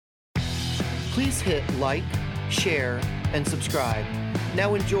Please hit like, share, and subscribe.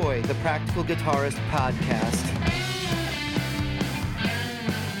 Now enjoy the Practical Guitarist podcast.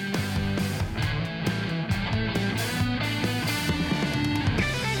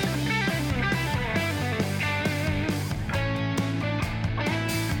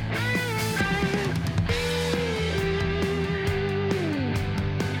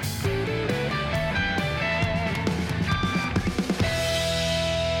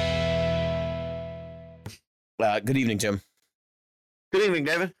 Good evening, Jim. Good evening,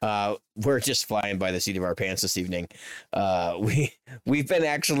 David. We're just flying by the seat of our pants this evening. We've been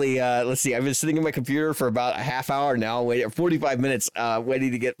actually let's see. I've been sitting in my computer for about a half hour now, 45 minutes,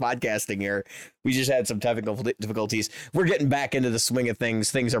 waiting to get podcasting here. We just had some technical difficulties. We're getting back into the swing of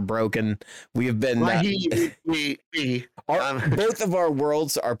things. Things are broken. We have been both of our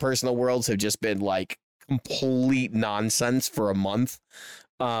worlds, our personal worlds, have just been like complete nonsense for a month.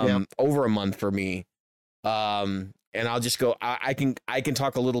 Over a month for me. And I'll just go, I can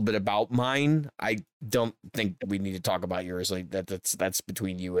talk a little bit about mine. I don't think we need to talk about yours. Like that's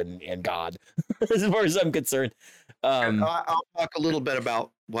between you and God, as far as I'm concerned. I'll talk a little bit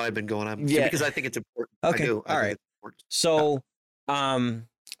about what I've been going on because I think it's important. Okay. All right. So,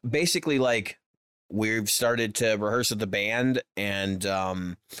 basically like we've started to rehearse with the band and,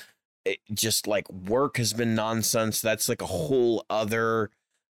 it just like work has been nonsense. That's like a whole other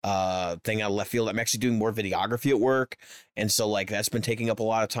thing out of left field. I'm actually doing more videography at work, and so like that's been taking up a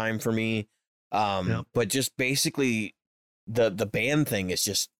lot of time for me. But just basically the band thing is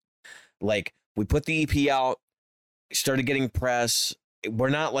just like we put the EP out, started getting press. We're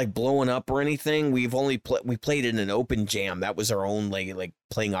not like blowing up or anything. We've only we played in an open jam. That was our own like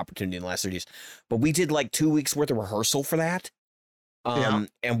playing opportunity in the last 30 days. But we did like 2 weeks worth of rehearsal for that. And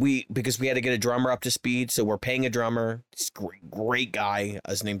because we had to get a drummer up to speed, so we're paying a drummer. He's a great guy.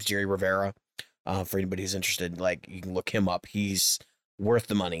 His name's Jerry Rivera. For anybody who's interested, like you can look him up. He's worth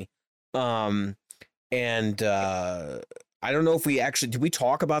the money. I don't know if we actually did we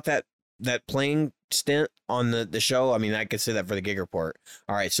talk about that playing stint on the show. I mean, I could say that for the gig report.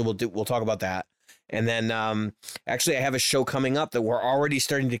 All right, so we'll talk about that. And then actually I have a show coming up that we're already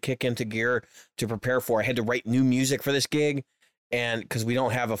starting to kick into gear to prepare for. I had to write new music for this gig. And because we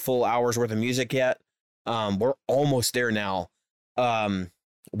don't have a full hour's worth of music yet, we're almost there now.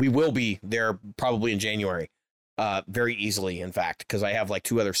 We will be there probably in January, very easily, in fact, because I have like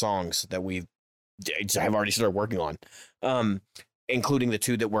 2 other songs that I've already started working on, including the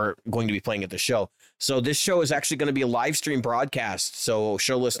 2 that we're going to be playing at the show. So this show is actually going to be a live stream broadcast. So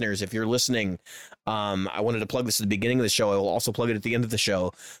show listeners, if you're listening, I wanted to plug this at the beginning of the show. I will also plug it at the end of the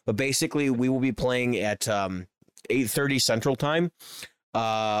show. But basically, we will be playing at 8:30 Central Time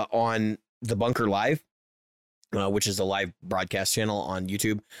on the Bunker Live, which is a live broadcast channel on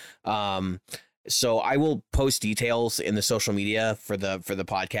YouTube. So I will post details in the social media for the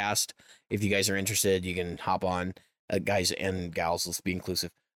podcast. If you guys are interested, you can hop on, guys and gals. Let's be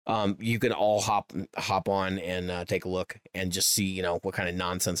inclusive. You can all hop on and take a look and just see, what kind of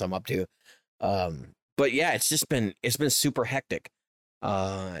nonsense I'm up to. But yeah, it's been super hectic.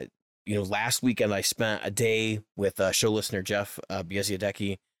 Last weekend I spent a day with show listener Jeff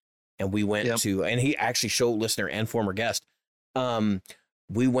Biesiadecki, and we went to, and he actually show listener and former guest.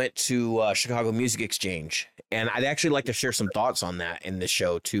 We went to Chicago Music Exchange, and I'd actually like to share some thoughts on that in the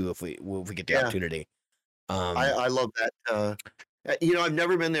show too, if we get the opportunity. I love that. I've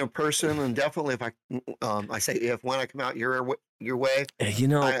never been there in person, and definitely if when I come out your way,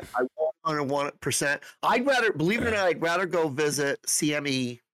 I 101%. I'd rather, believe it or not, I'd rather go visit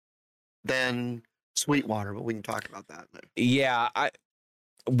CME than Sweetwater, but we can talk about that later. Yeah,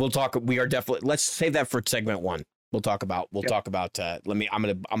 we'll talk. We are definitely, let's save that for segment 1. We'll talk about I'm gonna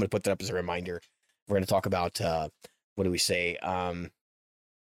put that up as a reminder. We're gonna talk about what do we say?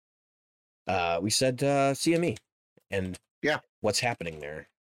 We said CME and what's happening there.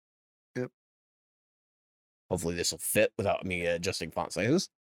 Yep. Hopefully this will fit without me adjusting font sizes.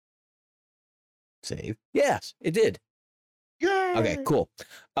 Save. Yes, it did. Yay! Okay, cool.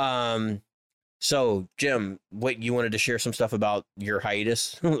 So Jim, what you wanted to share some stuff about your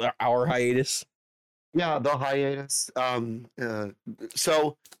hiatus, our hiatus? Yeah, the hiatus.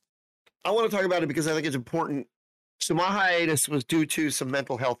 So I want to talk about it because I think it's important. So my hiatus was due to some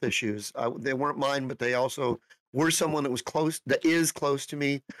mental health issues. They weren't mine, but they also were someone that is close to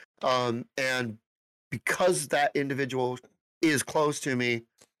me. And because that individual is close to me,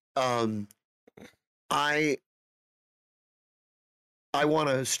 I want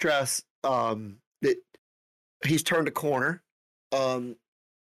to stress that he's turned a corner,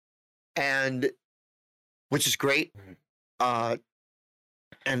 and which is great.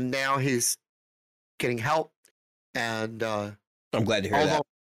 And now he's getting help, and I'm glad to hear that.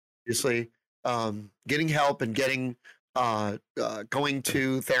 Obviously, getting help and getting going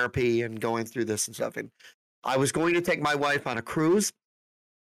to therapy and going through this and stuff. And I was going to take my wife on a cruise,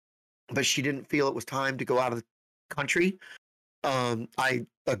 but she didn't feel it was time to go out of the country. I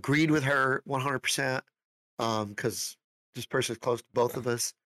agreed with her 100% because this person is close to both of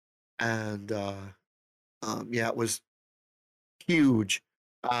us, and yeah, it was huge.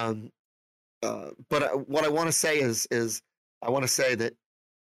 But what I want to say is I want to say that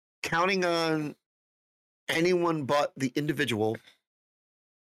counting on anyone but the individual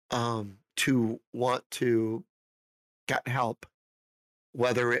to want to get help,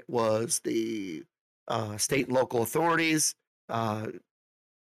 whether it was the state and local authorities, law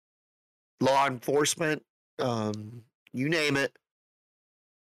enforcement, you name it,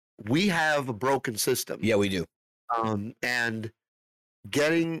 we have a broken system. Yeah, we do. And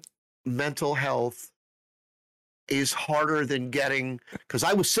getting mental health is harder than getting, because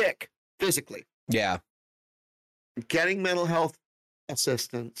I was sick physically. Yeah. Getting mental health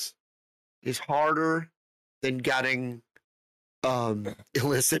assistance is harder than getting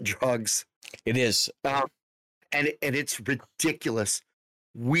illicit drugs. It is. And it's ridiculous.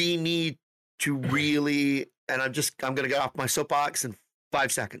 We need to really, and I'm going to get off my soapbox in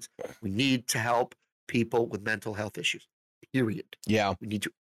 5 seconds. We need to help people with mental health issues, period. Yeah. We need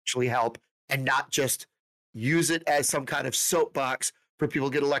to actually help and not just use it as some kind of soapbox for people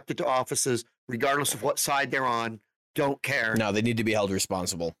to get elected to offices, regardless of what side they're on. Don't care. No, they need to be held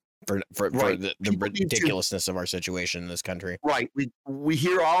responsible for Right. the ridiculousness of our situation in this country. Right. We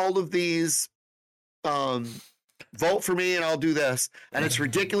hear all of these, vote for me and I'll do this. And it's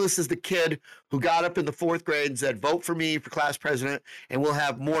ridiculous as the kid who got up in the 4th grade and said, vote for me for class president and we'll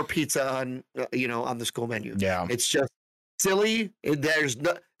have more pizza on, on the school menu. Yeah. It's just silly. There's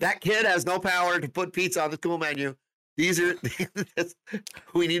no, that kid has no power to put pizza on the school menu. These are,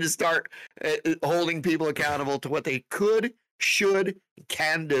 we need to start holding people accountable to what they could, should,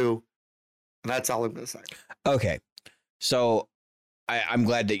 can do. And that's all I'm going to say. Okay. So I'm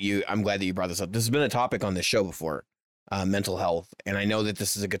glad that you brought this up. This has been a topic on this show before, mental health. And I know that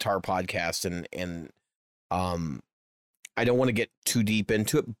this is a guitar podcast and I don't want to get too deep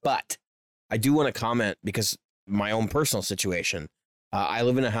into it, but I do want to comment because my own personal situation, I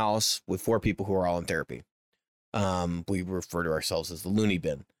live in a house with 4 people who are all in therapy. We refer to ourselves as the loony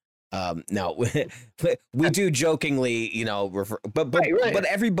bin. Now we do jokingly, refer, but right. But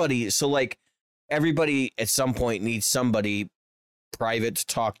everybody, so like everybody at some point needs somebody private to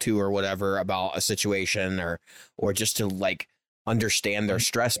talk to or whatever about a situation or just to like understand their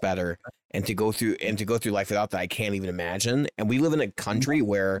stress better and to go through life without that. I can't even imagine. And we live in a country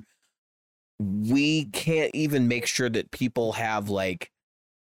where we can't even make sure that people have like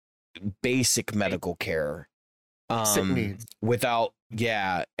basic medical care. Without,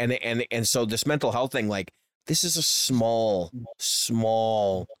 yeah. And so this mental health thing, like this is a small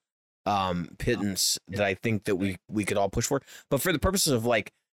pittance that I think that we could all push for, but for the purposes of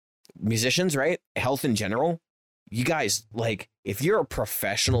like musicians, right? Health in general, you guys, like if you're a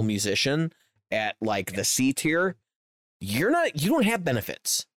professional musician at like the C tier, you don't have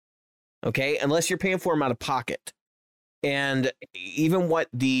benefits. Okay. Unless you're paying for them out of pocket. And even what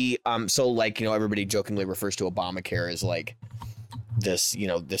the so like, everybody jokingly refers to Obamacare as like this,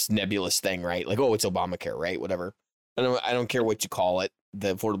 this nebulous thing, right? Like, oh, it's Obamacare, right? Whatever. I don't care what you call it,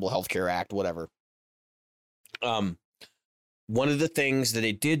 the Affordable Health Care Act, whatever. One of the things that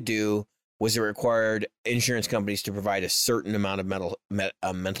it did do was it required insurance companies to provide a certain amount of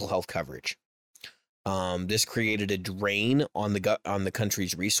mental health coverage. This created a drain on the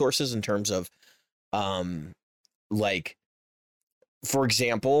country's resources in terms of like, for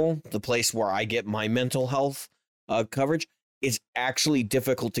example, the place where I get my mental health coverage is actually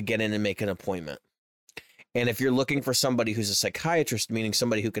difficult to get in and make an appointment. And if you're looking for somebody who's a psychiatrist, meaning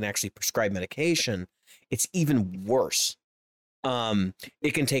somebody who can actually prescribe medication, it's even worse.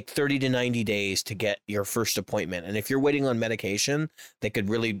 It can take 30 to 90 days to get your first appointment. And if you're waiting on medication, that could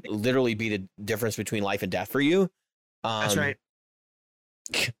really literally be the difference between life and death for you. That's right.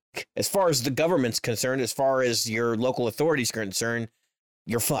 As far as the government's concerned, as far as your local authorities are concerned,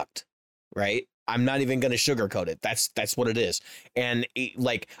 you're fucked, right? I'm not even going to sugarcoat it. That's what it is. And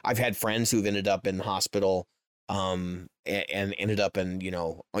like I've had friends who've ended up in hospital, and ended up in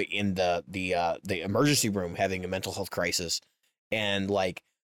in the emergency room having a mental health crisis, and like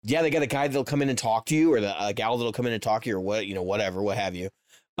yeah, they got a guy that'll come in and talk to you, or a gal that'll come in and talk to you, or whatever, what have you.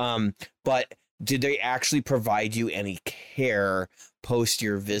 But did they actually provide you any care post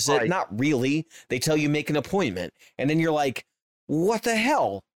your visit? Right. Not really. They tell you make an appointment, and then you're like, what the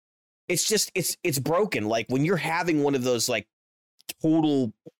hell? it's just it's broken. Like when you're having one of those like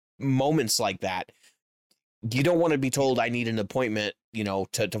total moments like that, you don't want to be told I need an appointment, you know,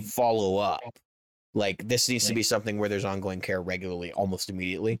 to follow up. Like this needs to be something where there's ongoing care regularly, almost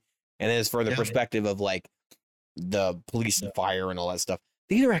immediately. And then as for the perspective of like the police and fire and all that stuff,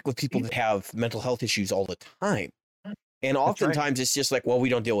 they interact with people that have mental health issues all the time. And oftentimes it's just like, well, we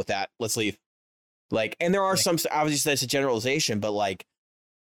don't deal with that. Let's leave. Like, and there are some, obviously that's a generalization, but like,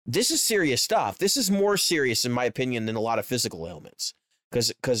 this is serious stuff. This is more serious, in my opinion, than a lot of physical ailments.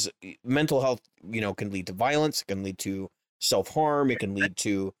 Because mental health, you know, can lead to violence, it can lead to self-harm, it can lead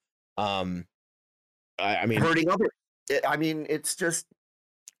to, I mean, hurting others. I mean, it's just,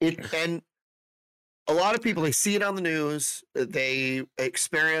 and a lot of people, they see it on the news, they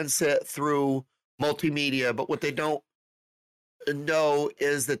experience it through multimedia, but what they don't know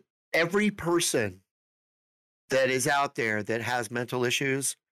is that every person that is out there that has mental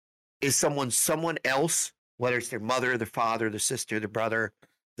issues is someone else, whether it's their mother, their father, their sister, their brother,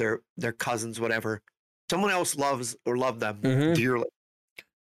 their cousins, whatever. Someone else loves or loved them dearly.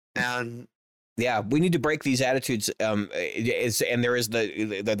 And yeah, we need to break these attitudes. And there is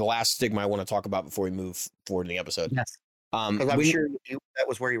the last stigma I want to talk about before we move forward in the episode. Yes. Because I'm sure that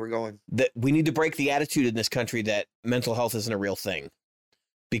was where you were going. That we need to break the attitude in this country that mental health isn't a real thing.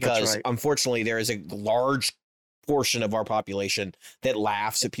 Because unfortunately, there is a large portion of our population that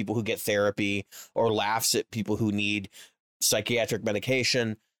laughs at people who get therapy or laughs at people who need psychiatric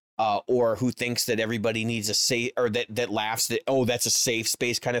medication, or who thinks that everybody needs a safe, or that laughs that, oh, that's a safe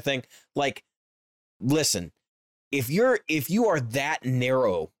space kind of thing. Like, listen, if you are that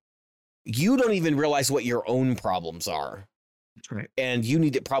narrow, you don't even realize what your own problems are. That's right. And you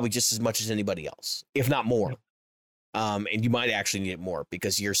need it probably just as much as anybody else, if not more. And you might actually need it more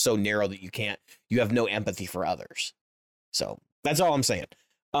because you're so narrow that you have no empathy for others. So that's all I'm saying.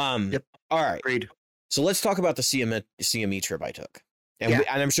 All right. Agreed. So let's talk about the CME trip I took. And,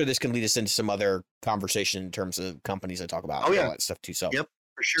 and I'm sure this can lead us into some other conversation in terms of companies I talk about and all that stuff too. So,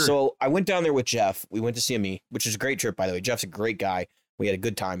 for sure. So I went down there with Jeff. We went to CME, which is a great trip, by the way. Jeff's a great guy. We had a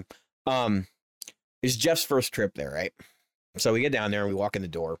good time. It's Jeff's first trip there, right? So we get down there and we walk in the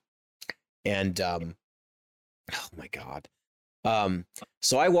door, and oh my God.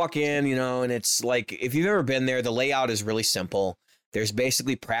 So I walk in, you know, and it's like, if you've ever been there, the layout is really simple. There's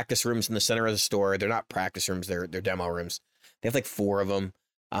basically practice rooms in the center of the store. They're not practice rooms, they're demo rooms. They have like 4 of them.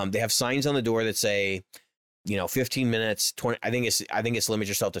 They have signs on the door that say, you know, 15 minutes, 20. I think it's limit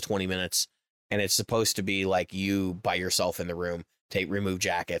yourself to 20 minutes. And it's supposed to be like you by yourself in the room, remove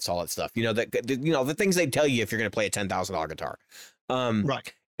jackets, all that stuff. You know, the things they tell you if you're going to play a $10,000 guitar.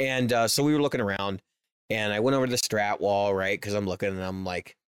 Right. And so we were looking around, and I went over to the Strat wall, right? Because I'm looking and I'm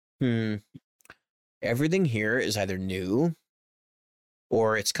like, everything here is either new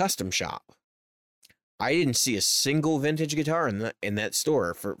or it's custom shop. I didn't see a single vintage guitar in that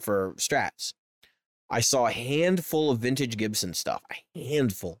store for Strats. I saw a handful of vintage Gibson stuff, a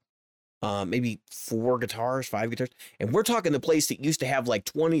handful, maybe 4 guitars, 5 guitars. And we're talking the place that used to have like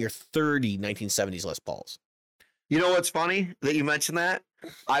 20 or 30 1970s Les Pauls. You know what's funny that you mentioned that?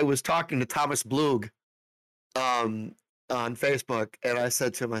 I was talking to Thomas Blug on Facebook, and I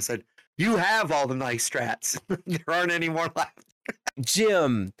said to him, you have all the nice Strats. There aren't any more left.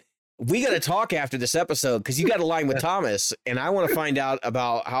 Jim, we got to talk after this episode because you got a line with Thomas, and I want to find out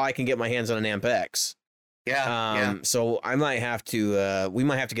about how I can get my hands on an Amp X. So I might have to, we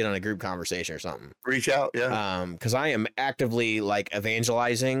might have to get on a group conversation or something. Reach out. Yeah. Because I am actively like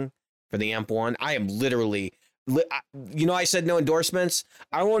evangelizing for the Amp One. I am literally, you know, I said no endorsements.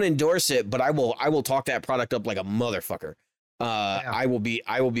 I won't endorse it, but I will talk that product up like a motherfucker. I will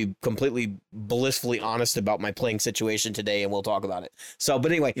be completely blissfully honest about my playing situation today, and we'll talk about it. So,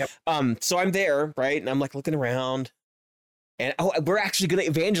 but anyway, so I'm there, right? And I'm like looking around, and we're actually going to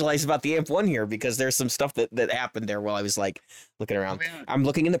evangelize about the Amp One here because there's some stuff that happened there while I was like looking around. I'm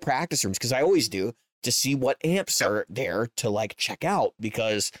looking in the practice rooms because I always do to see what amps are there to like check out,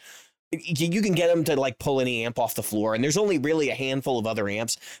 because you can get them to like pull any amp off the floor, and there's only really a handful of other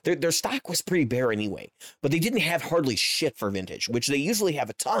amps. Their stock was pretty bare anyway, but they didn't have hardly shit for vintage, which they usually have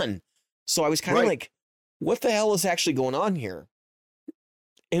a ton. So I was kind of like, what the hell is actually going on here?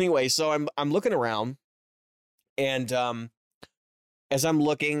 Anyway, so I'm looking around, and as I'm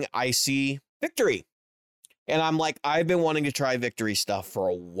looking, I see Victory, and I'm like, I've been wanting to try Victory stuff for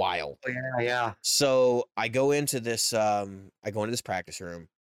a while. Yeah. So I go into this practice room.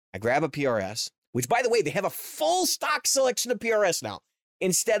 I grab a PRS, which, by the way, they have a full stock selection of PRS now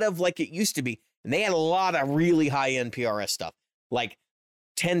instead of like it used to be. And they had a lot of really high-end PRS stuff, like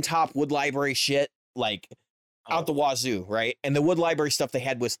 10 top Wood Library shit, like out the wazoo, right? And the Wood Library stuff they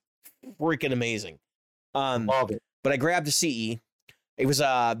had was freaking amazing. Love it. But I grabbed a CE. It was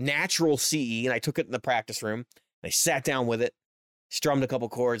a natural CE, and I took it in the practice room. I sat down with it, strummed a couple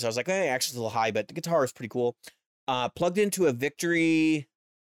chords. I was like, hey, actually, it's a little high, but the guitar is pretty cool. Plugged into a Victory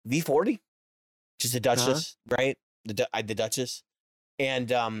V40, just a Duchess, right? The Duchess,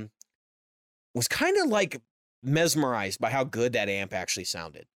 and was kind of like mesmerized by how good that amp actually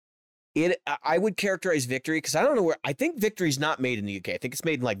sounded. I would characterize Victory, because I don't know where. I think Victory's not made in the UK. I think it's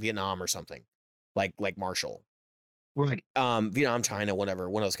made in like Vietnam or something, like Marshall. Right. Vietnam, China, whatever,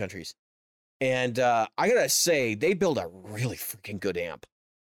 one of those countries. And I gotta say, they build a really freaking good amp.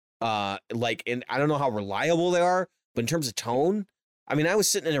 And I don't know how reliable they are, but in terms of tone, I mean, I was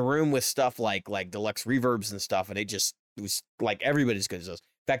sitting in a room with stuff like deluxe reverbs and stuff, and it was like everybody's good as those.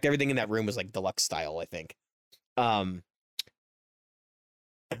 In fact, everything in that room was like deluxe style, I think. I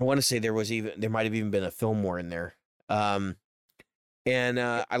want to say there might have even been a Fillmore in there. I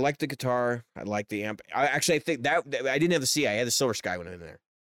liked the guitar. I liked the amp. I think that I didn't have the C. I had the Silver Sky when I went in there.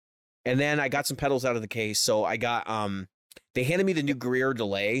 And then I got some pedals out of the case. So I got, they handed me the new Greer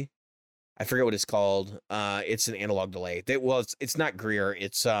delay. I forget what it's called. It's an analog delay. It's not Greer.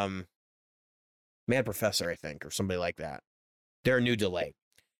 It's, Mad Professor, I think, or somebody like that. Their new delay.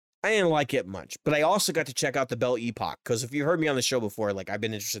 I didn't like it much, but I also got to check out the Bell Epoch, because if you heard me on the show before, like, I've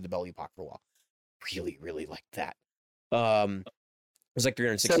been interested in the Bell Epoch for a while. Really, really like that. It was like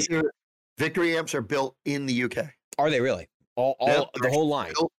 360. Victory amps are built in the UK. Are they really? The whole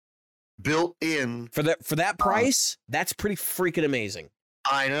line. Built in. For that price, that's pretty freaking amazing.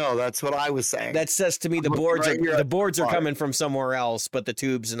 I know, that's what I was saying. That says to me the boards are coming from somewhere else, but the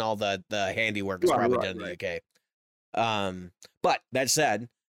tubes and all the handiwork is probably done in the UK. But that said,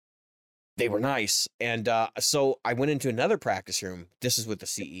 they were nice. And so I went into another practice room. This is with the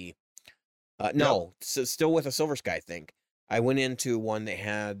CE. Still with a Silver Sky, I think. I went into one that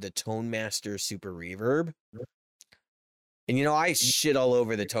had the Tone Master Super Reverb. And I shit all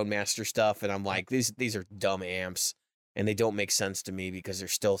over the Tone Master stuff, and I'm like, these are dumb amps, and they don't make sense to me because they're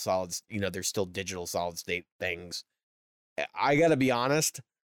still solid, they're still digital solid state things. I gotta be honest,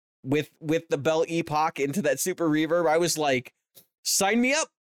 with the Bell Epoch into that Super Reverb, I was like, sign me up.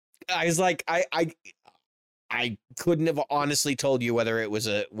 I was like, I couldn't have honestly told you whether it was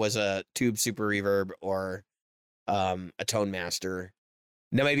a tube Super Reverb or a Tone Master.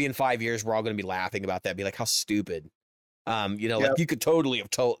 Now maybe in 5 years we're all gonna be laughing about that, be like, how stupid. Like you could totally have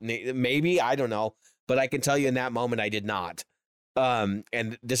told, maybe, I don't know, but I can tell you in that moment I did not. And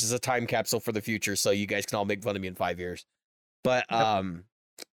this is a time capsule for the future, so you guys can all make fun of me in 5 years. But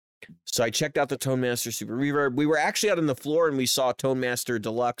so I checked out the Tone Master Super Reverb. We were actually out on the floor and we saw Tone Master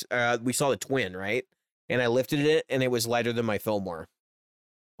Deluxe. We saw the Twin, right? And I lifted it and it was lighter than my Fillmore.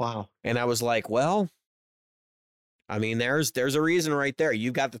 Wow. And I was like, well, I mean, there's a reason right there.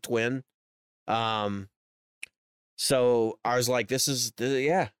 You got the Twin. So I was like,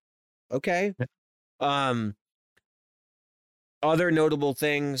 yeah, okay. Other notable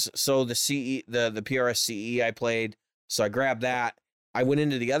things. So the CE, the PRS CE I played. So I grabbed that. I went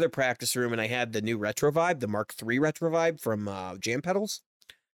into the other practice room and I had the new Retro Vibe, the Mark III Retro Vibe from Jam Pedals.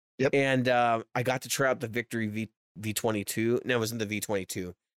 Yep. And I got to try out the Victory V22. No, it wasn't the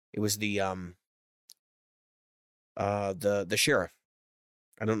V22. It was the Sheriff.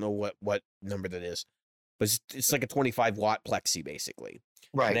 I don't know what number that is. But it's like a 25 watt plexi basically.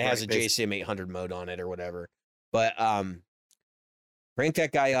 Right. And it has a JCM 800 mode on it or whatever. But cranked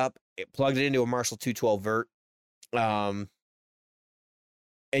that guy up, it plugged it into a Marshall 212 Vert. And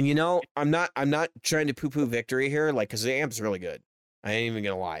I'm not trying to poo-poo Victory here, like, because the amp's really good. I ain't even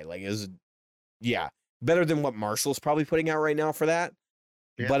gonna lie. Like, better than what Marshall's probably putting out right now for that.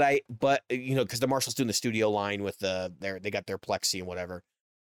 Yeah. But because the Marshall's doing the studio line with they got their plexi and whatever.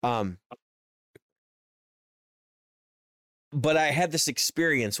 But I had this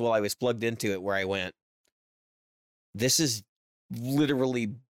experience while I was plugged into it where I went, this is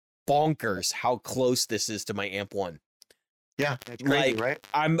literally bonkers how close this is to my Amp 1. Yeah, that's crazy, right?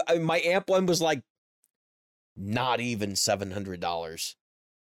 My Amp 1 was like not even $700.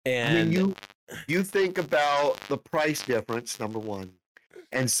 And I mean, you think about the price difference, number one,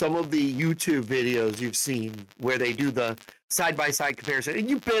 and some of the YouTube videos you've seen where they do the side-by-side comparison. And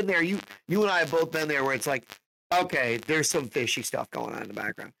you've been there, you and I have both been there, where it's like, okay, there's some fishy stuff going on in the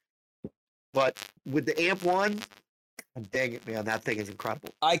background. But with the Amp 1, dang it, man, that thing is incredible.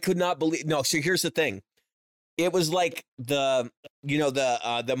 I could not believe. No, so here's the thing. It was like the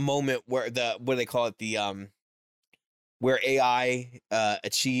moment where what do they call it? Where AI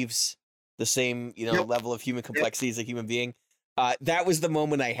achieves the same, level of human complexity as a human being. That was the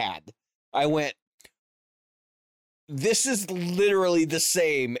moment I had. I went, this is literally the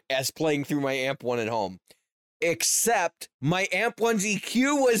same as playing through my Amp 1 at home, except my Amp 1's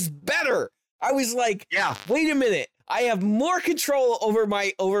EQ was better. I was like, Yeah. wait a minute. I have more control over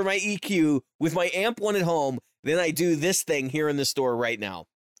my EQ with my Amp 1 at home than I do this thing here in the store right now.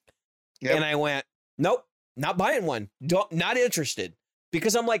 Yep. And I went, nope, not buying one. Not interested.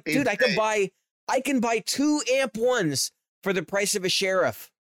 Because I'm like, dude, I can buy 2 Amp 1s for the price of a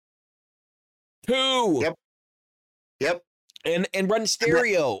Sheriff. 2. Yep. And run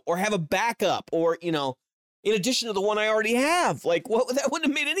stereo or have a backup or, you know, in addition to the one I already have. Like, that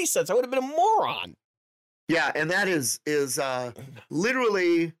wouldn't have made any sense. I would have been a moron. Yeah, and that is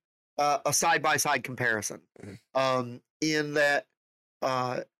literally a side-by-side comparison. In that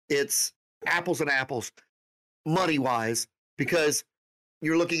it's apples and apples money-wise, because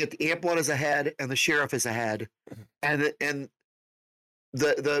you're looking at the Amp 1 is ahead and the Sheriff is ahead, and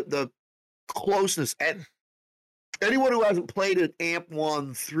the closeness. And anyone who hasn't played an Amp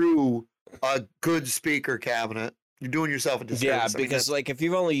 1 through a good speaker cabinet, you're doing yourself a disservice. Yeah, because like if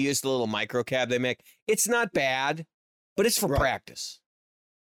you've only used the little micro cab they make, it's not bad, but it's for practice.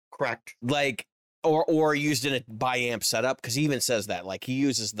 Correct. Like or used in a bi-amp setup, because he even says that. Like he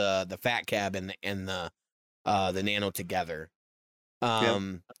uses the fat cab and the nano together.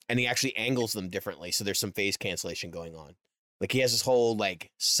 And he actually angles them differently, so there's some phase cancellation going on. Like he has this whole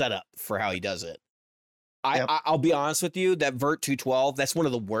like setup for how he does it. I'll be honest with you, that Vert 212, that's one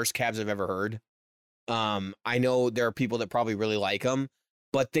of the worst cabs I've ever heard. I know there are people that probably really like them,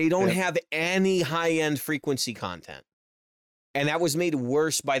 but they don't have any high-end frequency content. And that was made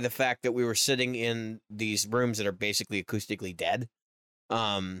worse by the fact that we were sitting in these rooms that are basically acoustically dead.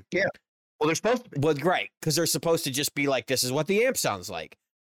 Yeah. Well, they're supposed to be. Well, right, because they're supposed to just be like, this is what the amp sounds like.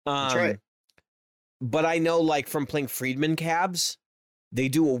 That's right. But I know, like, from playing Friedman cabs, they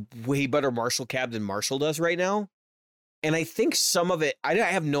do a way better Marshall cab than Marshall does right now. And I think some of it, I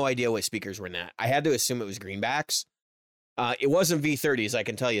have no idea what speakers were in that. I had to assume it was greenbacks. It wasn't V30s, I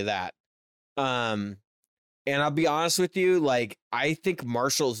can tell you that. And I'll be honest with you, like, I think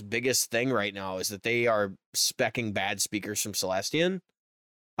Marshall's biggest thing right now is that they are speccing bad speakers from Celestion.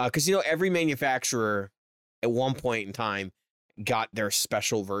 Because, you know, every manufacturer at one point in time got their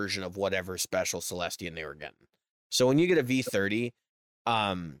special version of whatever special Celestion they were getting. So when you get a V30,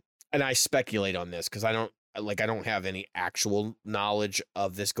 and I speculate on this because I don't have any actual knowledge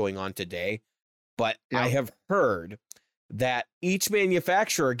of this going on today, but I have heard that each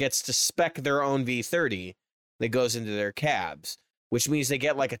manufacturer gets to spec their own V30 that goes into their cabs, which means they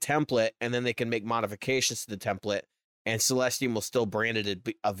get like a template and then they can make modifications to the template, and Celestion will still brand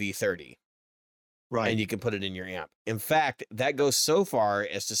it a V30. Right. And you can put it in your amp. In fact, that goes so far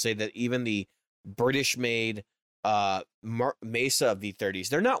as to say that even the British-made Mesa V30s,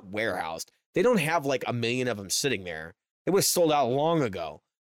 they're not warehoused. They don't have like 1 million of them sitting there. It was sold out long ago.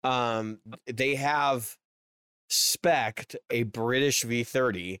 They have spec'd a British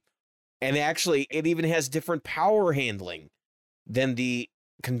V30, and actually it even has different power handling than the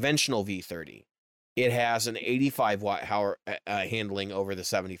conventional V30. It has an 85 watt power handling over the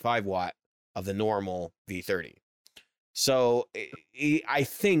 75 watt of the normal V30. So I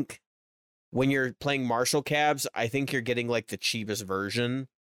think when you're playing Marshall cabs, I think you're getting like the cheapest version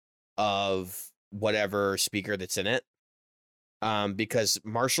of whatever speaker that's in it. Because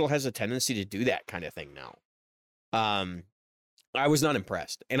Marshall has a tendency to do that kind of thing now. I was not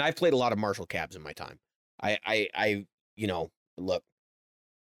impressed. And I've played a lot of Marshall cabs in my time. I you know, look,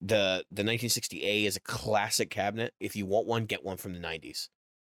 the 1960A is a classic cabinet. If you want one, get one from the 90s.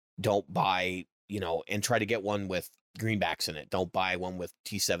 Don't buy, you know, and try to get one with greenbacks in it. Don't buy one with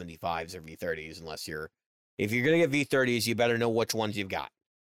T75s or V30s unless if you're going to get V30s, you better know which ones you've got.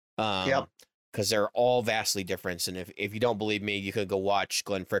 Because they're all vastly different. And if you don't believe me, you could go watch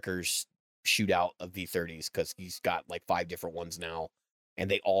Glenn Fricker's shootout of V30s, because he's got like 5 different ones now,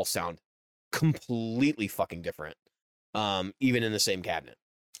 and they all sound completely fucking different, even in the same cabinet.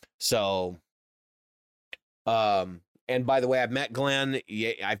 So, and by the way, I've met Glenn.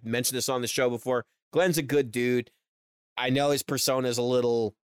 Yeah, I've mentioned this on the show before. Glenn's a good dude. I know his persona is a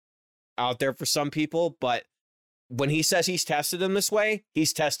little out there for some people, but when he says he's tested them this way,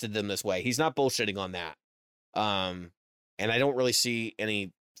 he's tested them this way. He's not bullshitting on that. And I don't really see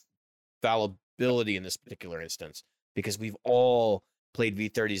any fallibility in this particular instance, because we've all played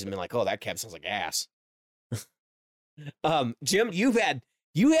V30s and been like, oh, that cab sounds like ass. Jim, you had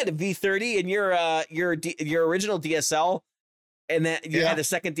a V30 in your original DSL, and that you had a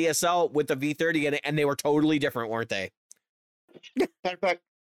second DSL with the V30 and they were totally different, weren't they? Matter of fact,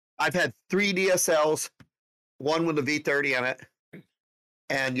 I've had 3 DSLs, one with a V30 on it,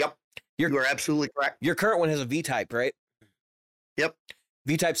 and You are absolutely correct. Your current one has a V-type, right? Yep.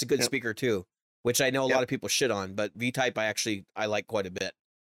 V-type's a good speaker too, which I know a lot Yep. of people shit on, but V-type I like quite a bit.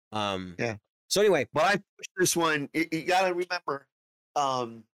 Yeah. So anyway, But I pushed this one. You got to remember,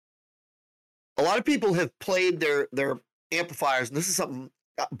 a lot of people have played their amplifiers, and this is something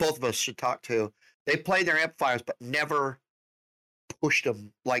both of us should talk to. They played their amplifiers, but never pushed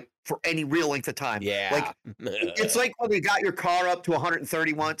them like for any real length of time. yeah. Like it's like when you got your car up to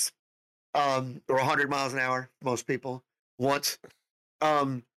 130 once, or 100 miles an hour. Most people once.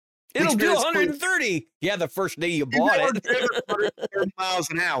 It'll do experience 130. Yeah, the first day you You've bought never it. driven 130 miles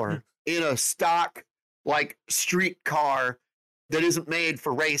an hour in a stock like street car that isn't made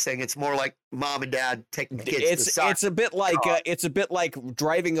for racing. It's more like mom and dad taking kids to soccer. It's a bit like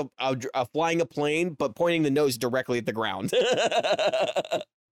driving flying a plane, but pointing the nose directly at the ground.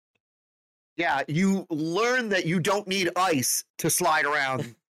 Yeah, you learn that you don't need ice to slide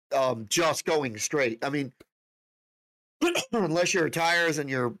around just going straight. I mean, unless your tires and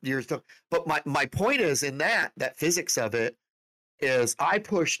your stuff. But my point is in that physics of it is I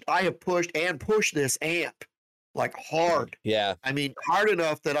have pushed this amp like hard. Yeah. I mean, hard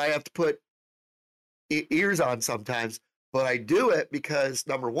enough that I have to put ears on sometimes, but I do it because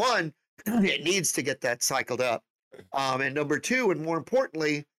number one, it needs to get that cycled up. And number two, and more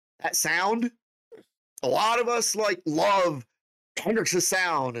importantly, that sound, a lot of us like love Hendrix's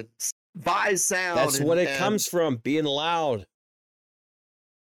sound and Vi's sound. That's what it comes from, being loud.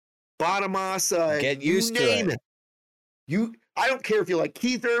 Bonamassa. Get used to it. I don't care if you like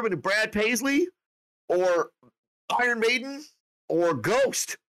Keith Urban and Brad Paisley or Iron Maiden or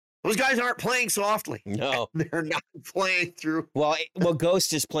Ghost. Those guys aren't playing softly. No. They're not playing through. Well,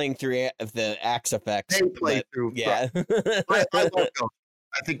 Ghost is playing through the Axe effects. They play through. Yeah. I love Ghost.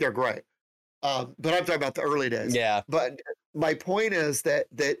 I think they're great. But I'm talking about the early days. Yeah. But my point is that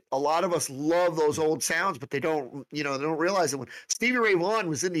a lot of us love those old sounds, but they don't realize that when Stevie Ray Vaughan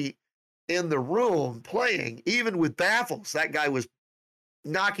was in the room playing, even with baffles, that guy was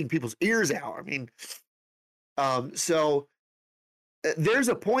knocking people's ears out. I mean, so there's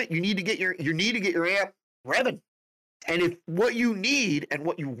a point you need to get your amp revving. And if what you need and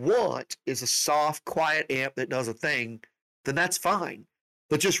what you want is a soft, quiet amp that does a thing, then that's fine.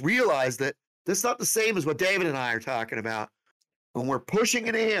 But just realize that this is not the same as what David and I are talking about. When we're pushing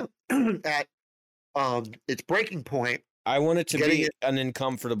an amp at its breaking point, I want it to be an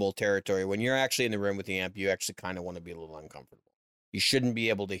uncomfortable territory. When you're actually in the room with the amp, you actually kind of want to be a little uncomfortable. You shouldn't be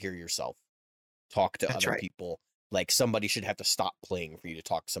able to hear yourself talk to other people. Like somebody should have to stop playing for you to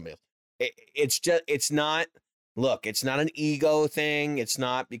talk to somebody else. It's not an ego thing. It's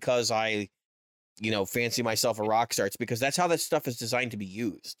not because I, fancy myself a rock star. It's because that's how that stuff is designed to be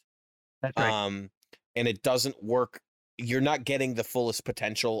used. That's right. And it doesn't work. You're not getting the fullest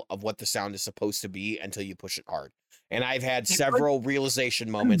potential of what the sound is supposed to be until you push it hard. And I've had several realization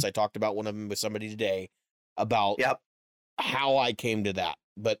moments. I talked about one of them with somebody today about how I came to that.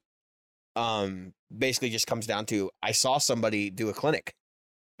 But basically just comes down to, I saw somebody do a clinic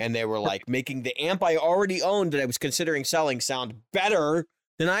and they were like making the amp I already owned that I was considering selling sound better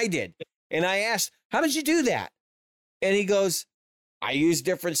than I did. And I asked, how did you do that? And he goes, I use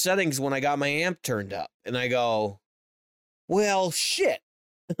different settings when I got my amp turned up. And I go, well, shit.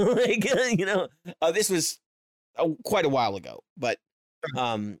 This was quite a while ago, but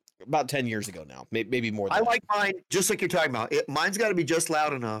about 10 years ago now, maybe more than I that. like mine, just like you're talking about. Mine's got to be just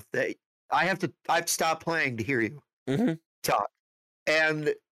loud enough that I have to stop playing to hear you talk.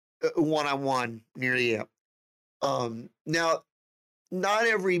 And one-on-one near the amp. Now, not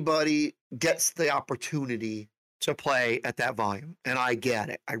everybody gets the opportunity to play at that volume, and I get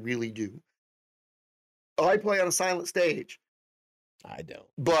it. I really do. I play on a silent stage. I don't.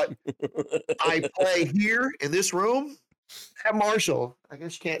 But I play here in this room. That Marshall, I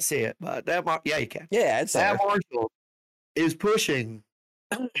guess you can't see it, but yeah, you can. Yeah, it's that there. Marshall is pushing,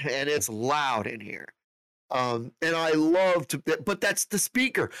 and it's loud in here. And I love to, but that's the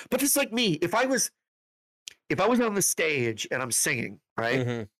speaker. But it's like me. If I was on the stage and I'm singing, right?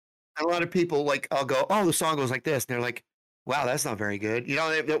 Mm-hmm. And a lot of people I'll go, oh, the song goes like this, and they're like, wow, that's not very good.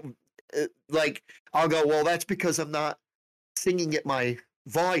 I'll go, well, that's because I'm not singing at my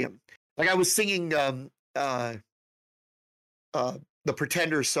volume. Like I was singing the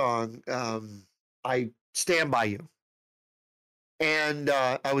Pretenders song, I Stand By You. And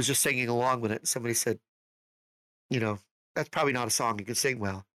I was just singing along with it. Somebody said, that's probably not a song you can sing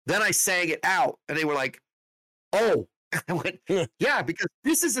well. Then I sang it out and they were like, oh. I went, yeah, because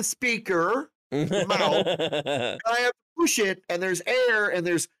this is a speaker mouth. I have to push it and there's air and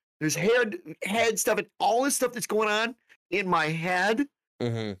there's head stuff and all this stuff that's going on in my head.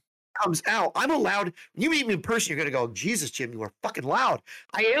 Mm-hmm. comes out. I'm allowed. You meet me in person, you're gonna go, Jesus, Jim, you are fucking loud.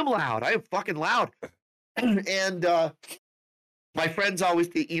 I am loud. I am fucking loud. And my friends always,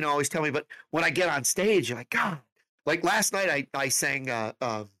 always tell me, but when I get on stage, you're like, God. Like last night, I sang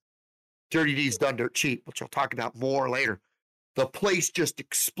Dirty D's Done Dirt Cheap, which I'll talk about more later. The place just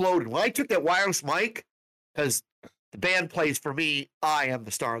exploded. When I took that wireless mic, because the band plays for me, I am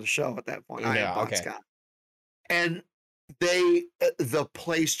the star of the show at that point. I am Bon Scott. And the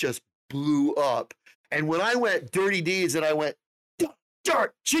place just blew up. And when I went Dirty D's and I went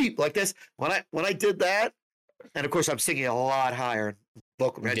dirt cheap like this, when I did that, and of course I'm singing a lot higher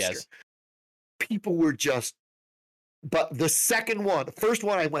vocal register, people were just. But the second one, the first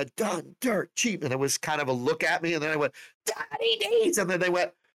one, I went done dirt cheap, and it was kind of a look at me, and then I went Dirty D's, and then they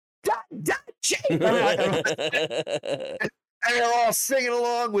went done cheap, and they're all singing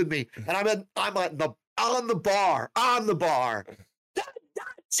along with me, and I'm on the bar, done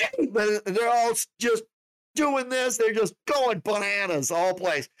cheap, and they're all just doing this. They're just going bananas all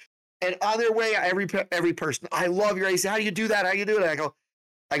place, and on their way, every person, I love your AC. How do you do that? How do you do it? I go,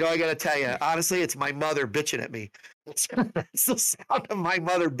 I got to tell you, honestly, it's my mother bitching at me. It's the sound of my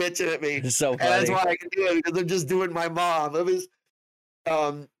mother bitching at me. It's so funny. And that's why I can do it, because I'm just doing my mom. It was,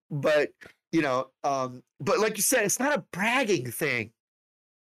 but like you said, it's not a bragging thing.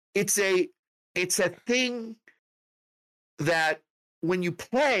 It's a thing that when you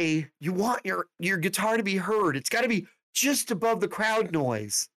play, you want your guitar to be heard. It's got to be just above the crowd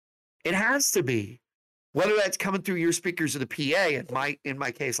noise. It has to be. Whether that's coming through your speakers or the PA, in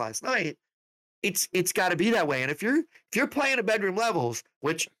my case last night, it's got to be that way. And if you're playing at bedroom levels,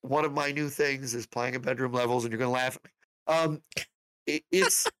 which one of my new things is playing at bedroom levels, and you're gonna laugh at me,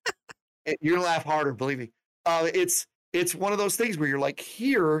 you're gonna laugh harder, believe me. It's one of those things where you're like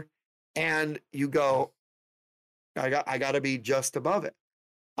here, and you go, I got to be just above it.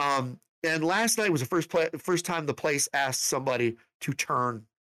 And last night was the first time the place asked somebody to turn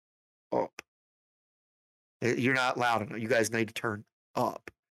up. You're not loud enough. You guys need to turn up.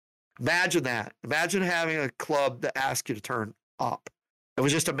 Imagine that. Imagine having a club that asks you to turn up. It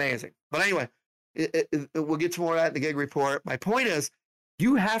was just amazing. But anyway, we'll get to more of that in the gig report. My point is,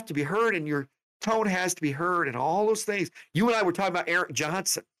 you have to be heard, and your tone has to be heard, and all those things. You and I were talking about Eric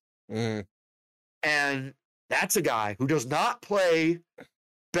Johnson. And that's a guy who does not play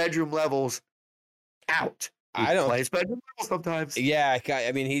bedroom levels out. He plays bedroom levels sometimes. Yeah,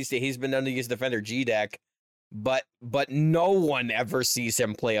 I mean, he's been known to use the Fender G deck. But no one ever sees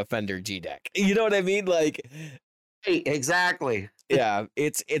him play a Fender G deck. You know what I mean? Like, hey, exactly. Yeah,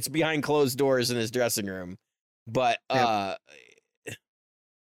 it's behind closed doors in his dressing room. But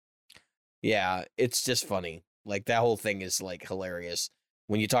yeah, it's just funny. Like, that whole thing is like hilarious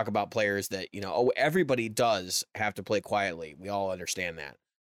when you talk about players that, everybody does have to play quietly. We all understand that.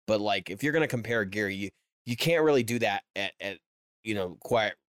 But like, if you're gonna compare Gary, you can't really do that at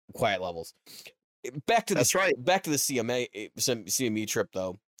quiet levels. Back to That's right. Back to the CME trip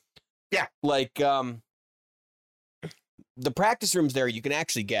though. Yeah. Like the practice rooms there, you can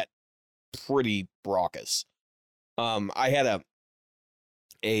actually get pretty raucous. I had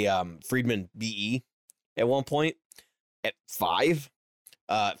a Friedman BE at one point at 5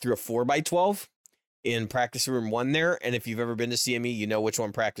 through a 4x12 in practice room 1 there, and if you've ever been to CME, you know which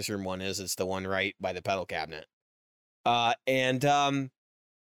one practice room 1 is. It's the one right by the pedal cabinet.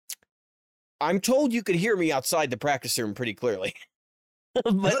 I'm told you could hear me outside the practice room pretty clearly,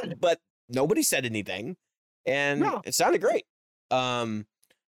 but nobody said anything, and It sounded great. I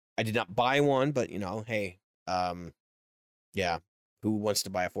did not buy one, but hey, yeah, who wants to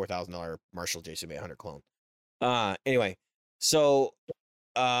buy a $4,000 Marshall JCM 800 clone? Anyway, so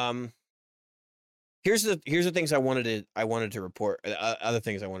here's the things I wanted to report. Other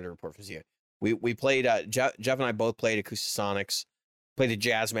things I wanted to report from you. We played. Jeff and I both played Acoustasonics. Played a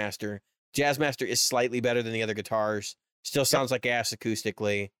Jazzmaster. Jazzmaster is slightly better than the other guitars. Still sounds like ass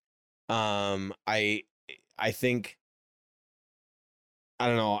acoustically. I think, I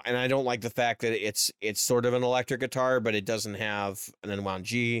don't know, and I don't like the fact that it's sort of an electric guitar, but it doesn't have an unwound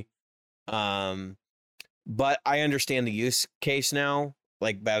G. But I understand the use case now,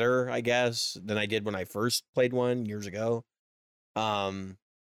 like better, I guess, than I did when I first played one years ago.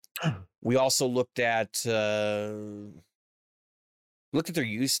 We also looked at their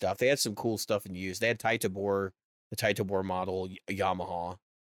used stuff. They had some cool stuff in use. They had the Taitabor model Yamaha.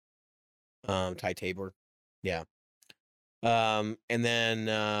 Taitabor. Yeah. And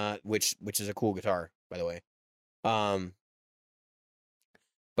then which is a cool guitar, by the way. But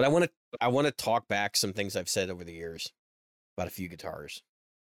I want to talk back some things I've said over the years about a few guitars.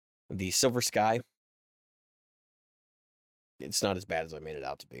 The Silver Sky. it's not as bad as I made it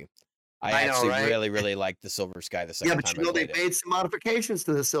out to be. I I know, actually right? really, really liked the Silver Sky the Yeah, second but time you I know they played it. made some modifications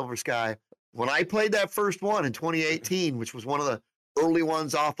to the Silver Sky. When I played that first one in 2018, which was one of the early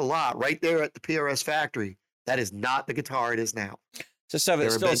ones off the lot, right there at the PRS factory, that is not the guitar it is now. It's a seven.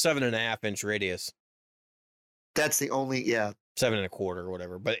 It's They're a still a big- 7.5 inch radius, That's the only, yeah. 7.25 or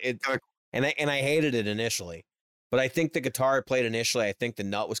whatever. But it Okay. and I hated it initially, but I think the guitar I played initially, I think the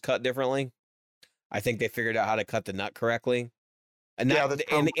nut was cut differently. I think they figured out how to cut the nut correctly, and Yeah, that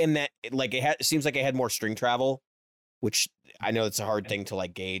that's and probably- in that like it seems like it had more string travel, which I know it's a hard thing to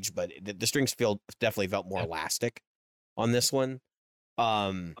like gauge, but the strings definitely felt more elastic on this one.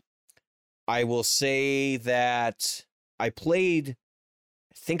 I will say that I played,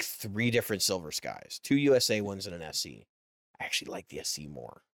 I think 3 different Silver Skies, 2 USA ones and an SE. I actually like the SE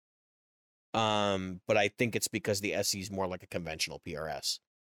more. But I think it's because the SE is more like a conventional PRS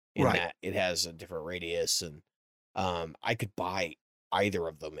in Right. that it has a different radius, and I could buy either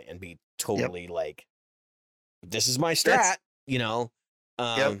of them and be totally like, this is my strat, That's- you know.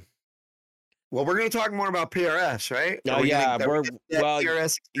 Well, we're going to talk more about PRS, right? Oh Are we yeah, gonna- are we getting that well,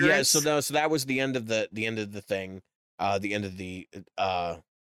 PRS yeah. So experience? that was the end of the thing, the end of the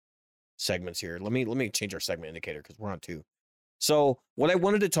segments here. Let me change our segment indicator because we're on 2. So what I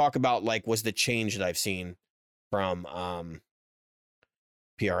wanted to talk about like was the change that I've seen from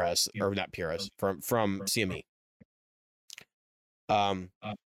PRS, or not PRS, from CME. Am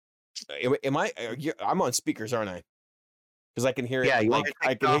I? I'm on speakers, aren't I? Because I can hear it. Yeah, you want like me to I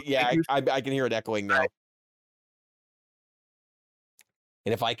take it can. off Yeah, speakers? I can hear it echoing now. Right.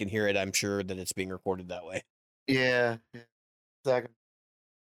 And if I can hear it, I'm sure that it's being recorded that way. Yeah. Second.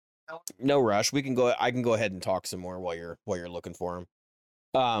 No rush. We can go. I can go ahead and talk some more while you're looking for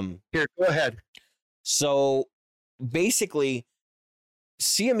them. Here, go ahead. So basically,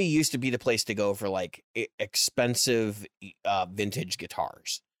 CME used to be the place to go for like expensive vintage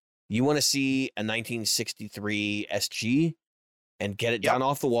guitars. You want to see a 1963 SG and get it down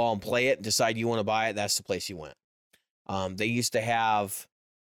off the wall and play it and decide you want to buy it, that's the place you went. They used to have,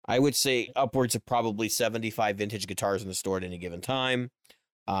 I would say, upwards of probably 75 vintage guitars in the store at any given time.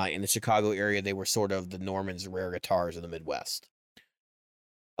 In the Chicago area, they were sort of the Norman's rare guitars in the Midwest.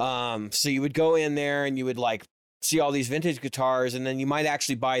 So you would go in there and you would like see all these vintage guitars, and then you might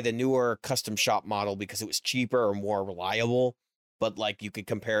actually buy the newer custom shop model because it was cheaper or more reliable, but like you could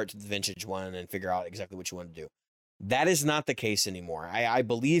compare it to the vintage one and figure out exactly what you want to do. That is not the case anymore. I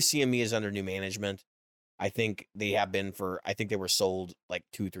believe CME is under new management. I think they have been I think they were sold like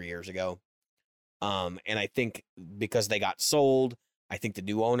 2-3 years ago. And I think because they got sold, I think the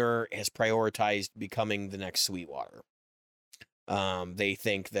new owner has prioritized becoming the next Sweetwater. They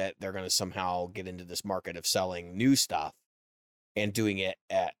think that they're going to somehow get into this market of selling new stuff and doing it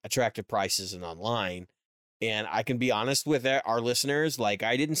at attractive prices and online. And I can be honest with our listeners, like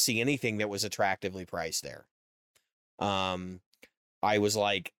I didn't see anything that was attractively priced there. I was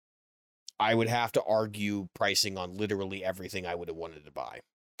like, I would have to argue pricing on literally everything I would have wanted to buy.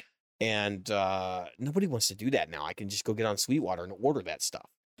 And nobody wants to do that now. I can just go get on Sweetwater and order that stuff.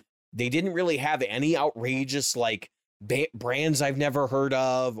 They didn't really have any outrageous like brands I've never heard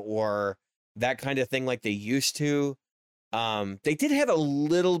of or that kind of thing like they used to. They did have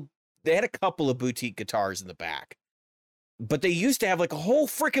they had a couple of boutique guitars in the back, but they used to have like a whole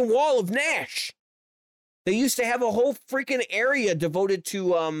freaking wall of Nash. They used to have a whole freaking area devoted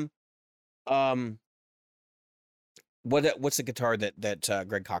to what's the guitar that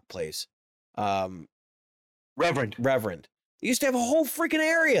Greg Koch plays? Reverend. They used to have a whole freaking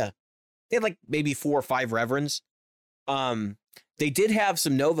area. They had like maybe 4 or 5 Reverends. They did have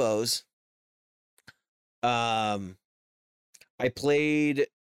some Novos. I played,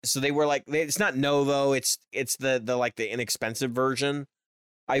 so they were like, it's not Novo, it's the like the inexpensive version.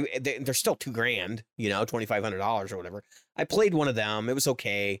 They're still $2,000, you know, $2,500 or whatever. I played one of them. It was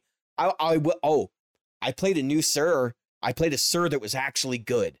okay. I played a new Sir. I played a Sir that was actually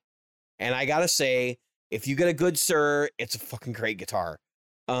good. And I gotta say, if you get a good Sir, it's a fucking great guitar.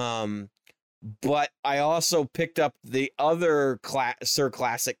 But I also picked up the other Sir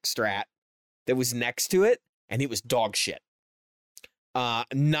Classic Strat that was next to it, and it was dog shit.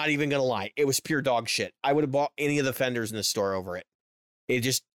 Not even gonna lie, it was pure dog shit. I would have bought any of the Fenders in the store over it. It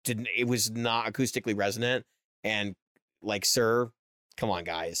just didn't. It was not acoustically resonant, and like, Sir, come on,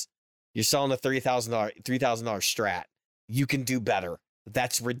 guys, you're selling a $3,000 Strat. You can do better.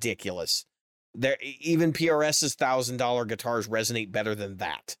 That's ridiculous. Even PRS's $1,000 guitars resonate better than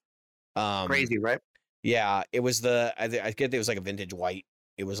that. Crazy, right? Yeah, it was I get it was like a vintage white.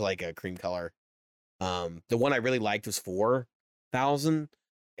 It was like a cream color. The one I really liked was $4,000,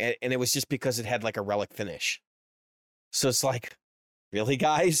 and it was just because it had like a relic finish. So it's like, really,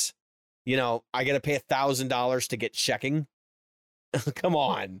 guys? You know, I got to pay $1,000 to get checking. Come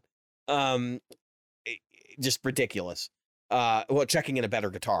on. Just ridiculous. Well, checking in a better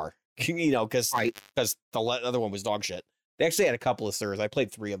guitar, you know, because the other one was dog shit. They actually had a couple of Sirs. I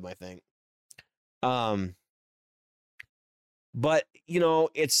played 3 of them, I think. But you know,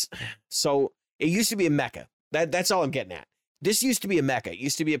 it used to be a mecca. That's all I'm getting at. This used to be a mecca. It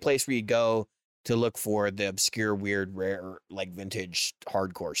used to be a place where you go to look for the obscure, weird, rare, like vintage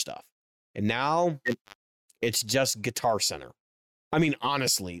hardcore stuff. And now it's just Guitar Center. I mean,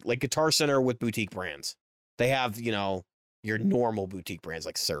 honestly, like Guitar Center with boutique brands. They have, you know, your normal boutique brands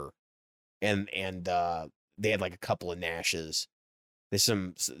like Sir, and they had like a couple of Nashes. There's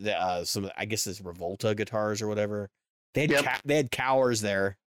some I guess there's Revolta guitars or whatever. They had Cowers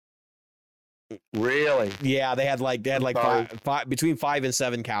there. Really? Yeah, they had like five between 5 and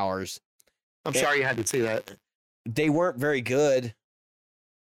 7 Cowers. I'm sorry you had to see that. They weren't very good.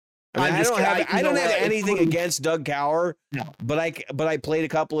 I mean, I don't have anything against Doug Cower, no. but I played a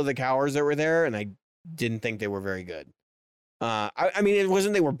couple of the Cowers that were there, and I didn't think they were very good. I mean, it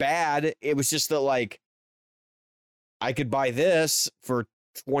wasn't they were bad. It was just that like I could buy this for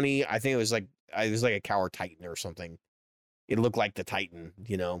 20. I think it was like a Cower Titan or something. It looked like the Titan,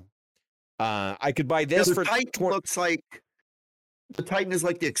 you know. I could buy this for Titan 20. Looks like the Titan is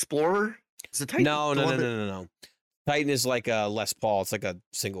like the Explorer. Is the Titan? No. Titan is like a Les Paul. It's like a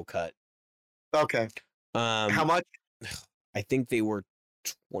single cut. Okay. How much? I think they were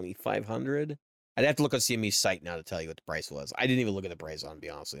 $2,500. I'd have to look on CME's site now to tell you what the price was. I didn't even look at the price on, to be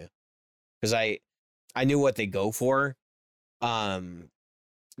honest with you, because I knew what they go for.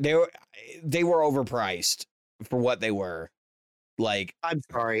 They were overpriced for what they were. Like, I'm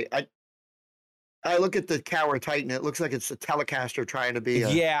sorry, I look at the Cower Titan. It looks like it's a Telecaster trying to be.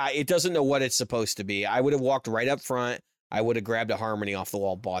 Yeah, it doesn't know what it's supposed to be. I would have walked right up front. I would have grabbed a Harmony off the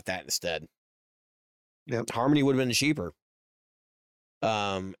wall, bought that instead. Yep. Harmony would have been cheaper.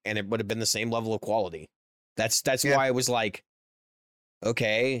 And it would have been the same level of quality. That's why I was like,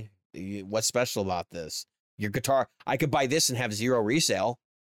 okay, what's special about this? Your guitar, I could buy this and have 0 resale.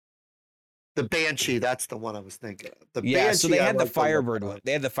 The Banshee, that's the one I was thinking of. The Banshee, so they had the like Firebird one.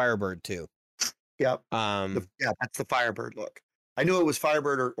 They had the Firebird too. Yep. That's the Firebird look. I knew it was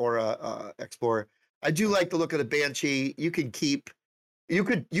Firebird or Explorer. I do like the look of the Banshee. You could give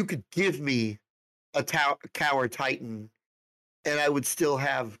me a Cower Titan, and I would still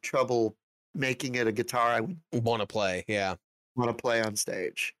have trouble making it a guitar I would want to play. Yeah, want to play on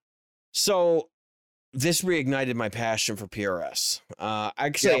stage. So this reignited my passion for PRS.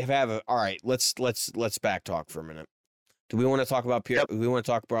 Actually, all right. Let's back talk for a minute. Do we want to talk about PRS? Do we want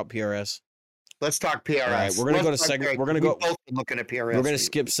to talk about PRS? Let's talk PRS. All right, we're gonna go to segment. We're gonna go. Both looking at PRS. We're gonna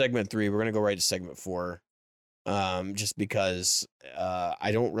skip segment 3. We're gonna go right to segment 4, just because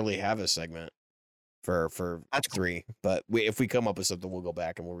I don't really have a segment for 3. But if we come up with something, we'll go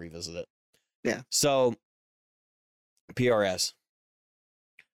back and we'll revisit it. Yeah. So PRS.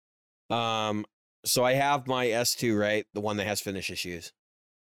 So I have my S2, right, the one that has finish issues,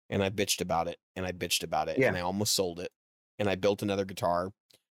 and I bitched about it, and I almost sold it, and I built another guitar.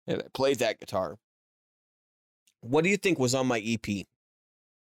 And I played that guitar. What do you think was on my EP? The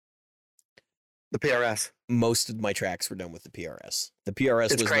PRS. Most of my tracks were done with the PRS. The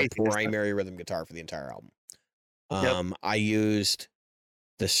PRS was my primary rhythm guitar for the entire album. I used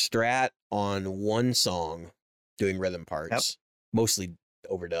the Strat on one song doing rhythm parts, mostly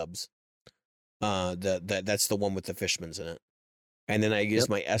overdubs. That's the one with the Fishmans in it. And then I used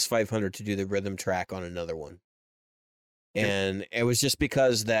my S500 to do the rhythm track on another one. And it was just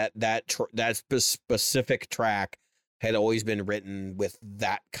because that specific track had always been written with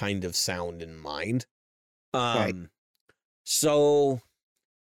that kind of sound in mind. So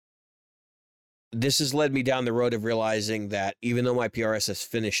this has led me down the road of realizing that even though my PRS has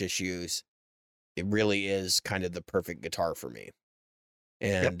finish issues, it really is kind of the perfect guitar for me.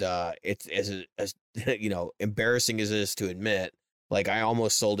 And it's as you know, embarrassing as it is to admit, like I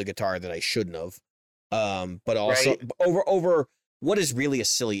almost sold a guitar that I shouldn't have. But also over what is really a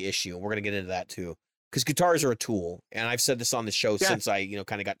silly issue, and we're gonna get into that too, because guitars are a tool, and I've said this on the show since I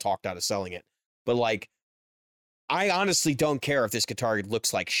kind of got talked out of selling it. But like, I honestly don't care if this guitar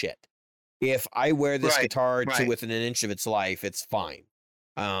looks like shit. If I wear this guitar to within an inch of its life, it's fine.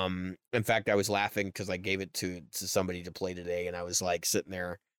 In fact, I was laughing because I gave it to somebody to play today, and I was like sitting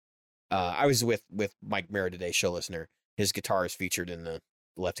there. I was with Mike Mara today, show listener. His guitar is featured in the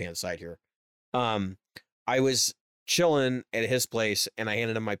left-hand side here. I was chilling at his place, and I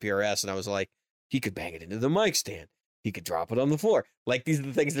handed him my PRS, and I was like, he could bang it into the mic stand. he could drop it on the floor. Like, these are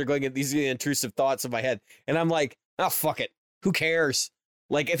the things that are going in, these are the intrusive thoughts in my head. And I'm like, oh, fuck it. Who cares?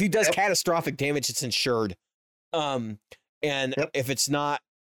 Like, if he does catastrophic damage, it's insured. And if it's not,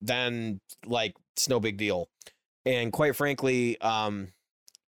 then like, it's no big deal. And quite frankly, I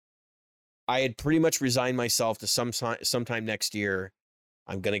had pretty much resigned myself to sometime next year,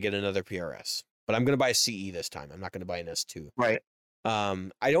 I'm going to get another PRS, but I'm going to buy a CE this time. I'm not going to buy an S2. Right.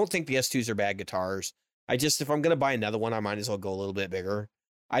 I don't think the S2s are bad guitars. If I'm going to buy another one, I might as well go a little bit bigger.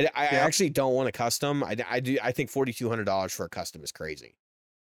 I actually don't want a custom. I think $4,200 for a custom is crazy.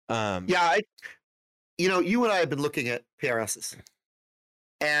 You and I have been looking at PRSs,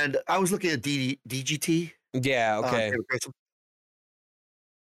 and I was looking at DGT. Yeah. Okay.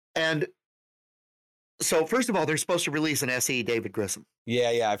 And so, first of all, they're supposed to release an SE David Grissom.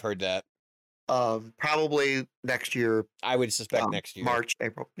 Yeah, I've heard that. Probably next year. I would suspect next year, March,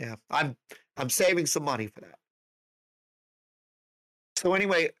 April. Yeah, I'm saving some money for that. So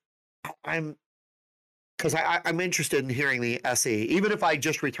anyway, I'm interested in hearing the SE, even if I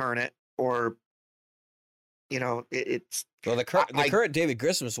just return it, or it's well. The current David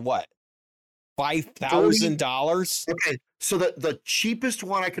Grissom is what, $5,000? Okay, so the cheapest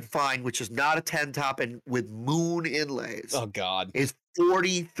one I could find, which is not a 10 top and with moon inlays, oh god, is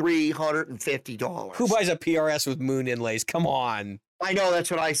 $4,350. Who buys a PRS with moon inlays? Come on. I know, that's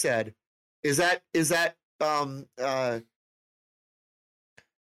what I said. Is that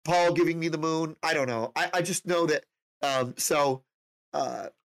Paul giving me the moon? I don't know. I just know that. Let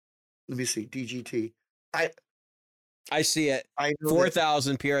me see. DGT. I see it.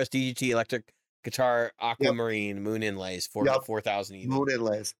 4,000 PRS DGT electric guitar, aquamarine, moon inlays, 4,000 even. Moon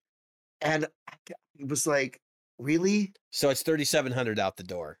inlays. And it was like, really? So it's 3,700 out the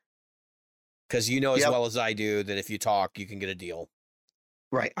door. Because as well as I do that if you talk, you can get a deal.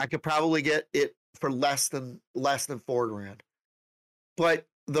 Right. I could probably get it for less than $4,000. But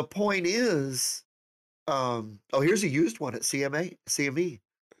the point is, here's a used one at CME,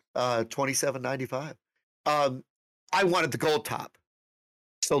 $2,795. I wanted the gold top.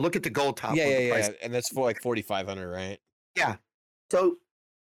 So look at the gold top. Yeah. And that's for like 4,500, right? Yeah. So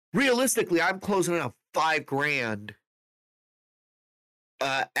realistically, I'm closing in on $5,000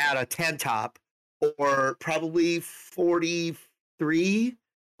 at a 10 top, or probably 43,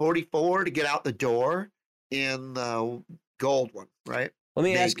 44 to get out the door in the gold one, right? Let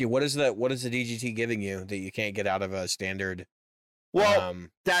me ask you, what is the DGT giving you that you can't get out of a standard? Well,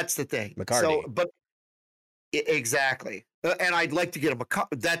 that's the thing. McCarty. Exactly. And I'd like to get a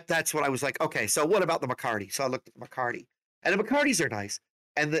McCarty. That's what I was like, okay, so what about the McCarty? So I looked at the McCarty. And the McCartys are nice.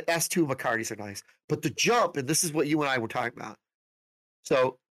 And the S2 McCartys are nice. But the jump, and this is what you and I were talking about.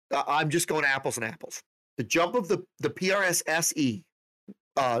 So I'm just going apples and apples. The jump of the PRS SE,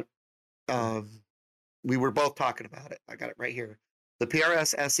 we were both talking about it. I got it right here. The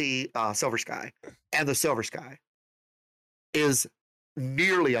PRS SE Silver Sky and the Silver Sky is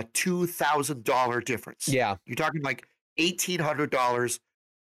nearly a $2,000 difference. Yeah. You're talking like $1,800,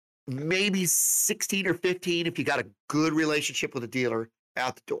 maybe 16 or 15 if you got a good relationship with a dealer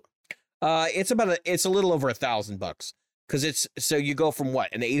out the door. It's a little over $1,000 because so you go from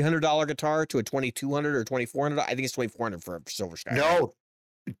what, an $800 guitar to a $2,200 or $2,400. I think it's $2,400 for a Silver Sky. No,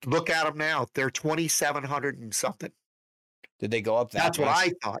 look at them now. They're $2,700 and something. Did they go up that That's much? what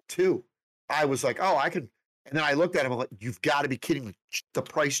I thought too. I was like, oh, I can. And then I looked at him. I'm like, you've got to be kidding me. The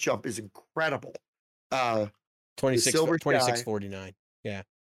price jump is incredible. 26.49. Yeah.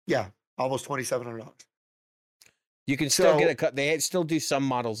 Yeah. Almost $2,700. You can still get a cut. They still do some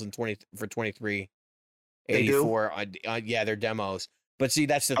models for 2384. Yeah, they're demos. But see,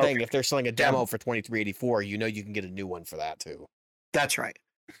 that's the thing. If they're selling a demo for 2384, you can get a new one for that too. That's right.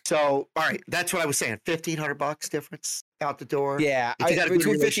 So, all right, that's what I was saying. $1,500 difference out the door. Yeah,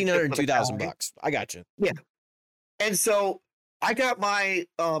 between $1,500 and $2,000. I got you. Yeah, and so I got my.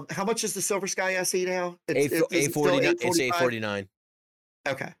 How much is the Silver Sky SE now? It's $849. It's $849.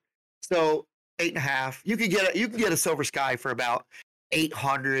 Okay, so 8.5. You can get a Silver Sky for about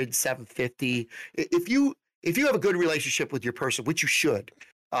 $800, $750. If you have a good relationship with your person, which you should.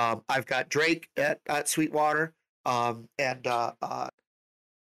 I've got Drake at Sweetwater, and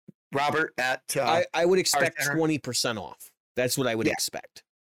Robert at I would expect 20% off. That's what I would expect.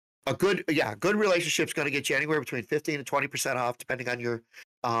 A good relationship's going to get you anywhere between 15 and 20% off, depending on your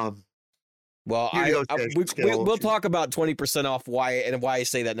we'll talk about 20% off why I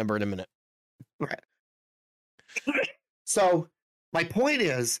say that number in a minute. Right. So my point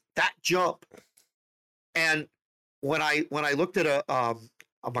is that jump, and when I looked at a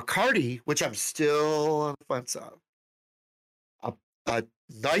McCarty, which I'm still on the fence of, a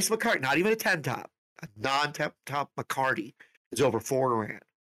nice McCarty, not even a 10 top, a non-top McCarty is over $4,000.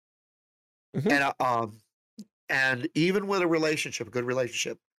 Mhm. And even with a good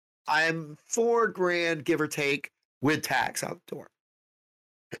relationship, I'm $4,000 give or take with tax out the door.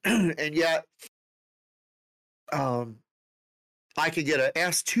 And yet, I could get a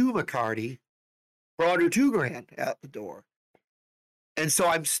S2 McCarty for under $2,000 out the door. And so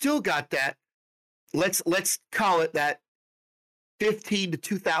I'm still got that. Let's call it that $1,500 to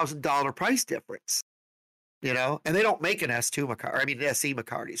 $2,000 price difference, and they don't make an S2 McCarty. I mean, an SE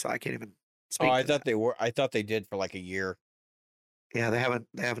McCarty, so I can't even Oh, speak. I thought they were. I thought they did for like a year. Yeah, they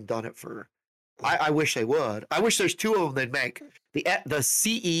haven't done it for. I wish they would. I wish there's two of them they'd make. The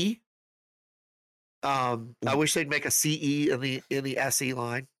CE. I wish they'd make a CE in the SE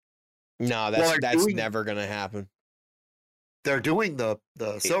line. No, that's never gonna happen. They're doing the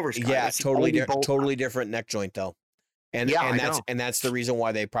Silver Sky. Yeah, totally different neck joint though. And that's the reason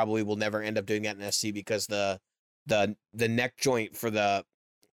why they probably will never end up doing that in SC, because the neck joint for the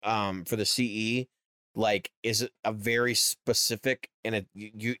CE like is a very specific, and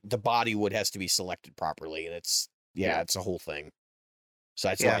the body wood has to be selected properly, and it's a whole thing. So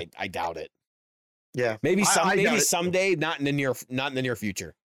that's why I doubt it. Yeah, maybe someday, not in the near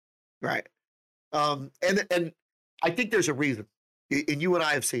future. Right. And I think there's a reason, and you and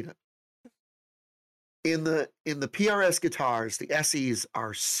I have seen it. In the PRS guitars, the SEs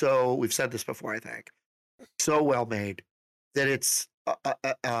are so, we've said this before, I think, so well made that it's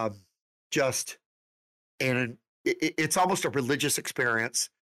just, and it's almost a religious experience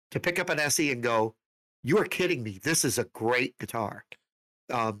to pick up an SE and go, you are kidding me, this is a great guitar.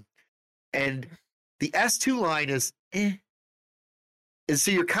 And the S2 line is and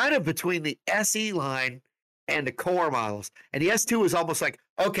so you're kind of between the SE line and the core models, and the S2 is almost like,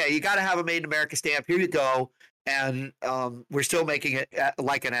 okay, you got to have a made in America stamp, here you go, and we're still making it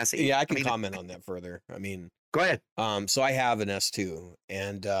like an SE. Yeah, I can comment on that further. I mean, go ahead. So I have an S2,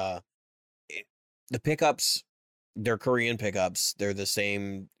 and the pickups, they're Korean pickups. They're the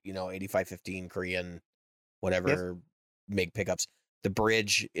same, 8515 Korean, whatever make pickups. The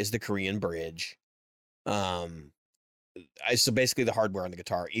bridge is the Korean bridge. So basically the hardware on the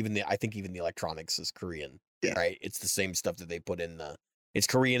guitar, I think even the electronics is Korean, right? It's the same stuff that they put in it's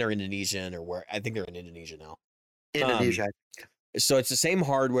Korean or Indonesian, or where I think they're in Indonesia now. Indonesia. So it's the same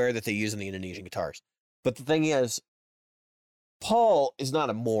hardware that they use in the Indonesian guitars. But the thing is, Paul is not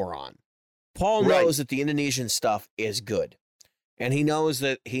a moron. Paul knows that the Indonesian stuff is good. And he knows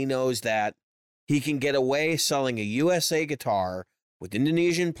that he can get away selling a USA guitar with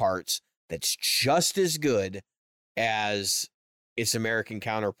Indonesian parts that's just as good as its American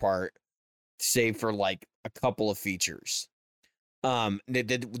counterpart, save for like a couple of features.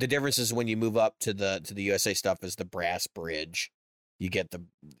 The difference is when you move up to the USA stuff is the brass bridge. You get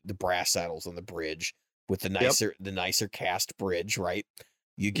the brass saddles on the bridge with the nicer cast bridge, right?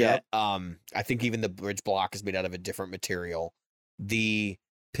 You get I think even the bridge block is made out of a different material. The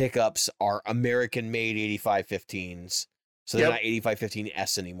pickups are American made 8515s. So they're not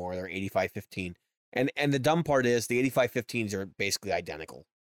 8515S anymore, they're 8515. And the dumb part is the 8515s are basically identical.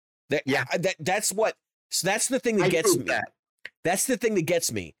 That's the thing that gets me. That's the thing that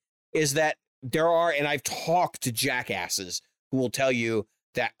gets me, is that there are, and I've talked to jackasses who will tell you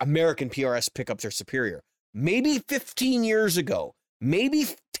that American PRS pickups are superior. Maybe 15 years ago, maybe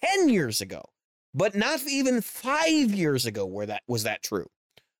 10 years ago, but not even 5 years ago where that was true.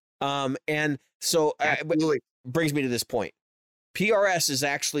 And so brings me to this point. PRS is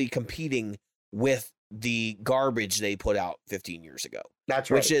actually competing with the garbage they put out 15 years ago. That's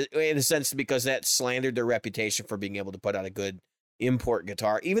right. Which is, in a sense, because that slandered their reputation for being able to put out a good import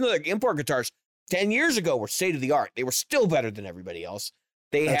guitar. Even though their import guitars 10 years ago were state of the art, they were still better than everybody else.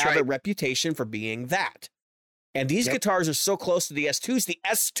 They have a reputation for being that. And these guitars are so close to the S2s. The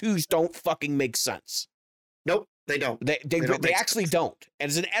S2s don't fucking make sense. Nope, they don't. They actually don't. And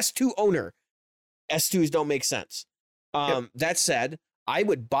as an S2 owner, S2s don't make sense. That said, I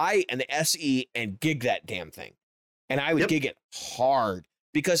would buy an SE and gig that damn thing. And I would gig it hard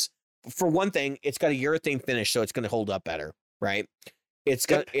because, for one thing, it's got a urethane finish, so it's going to hold up better, right? It's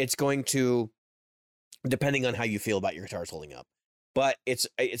going to, depending on how you feel about your guitars holding up, but it's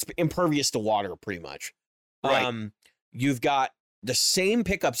impervious to water pretty much. Right. You've got the same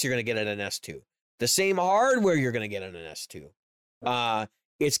pickups you're going to get at an S2, the same hardware you're going to get at an S2.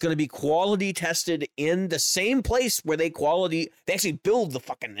 It's going to be quality tested in the same place where they actually build the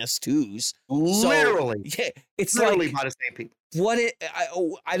fucking S2s. Literally. So, it's literally like, by the same people.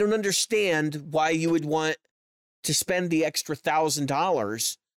 I don't understand why you would want to spend the extra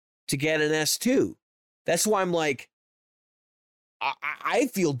 $1,000 to get an S2. That's why I'm like, I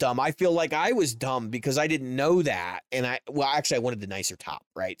feel dumb. I feel like I was dumb because I didn't know that. And actually I wanted the nicer top,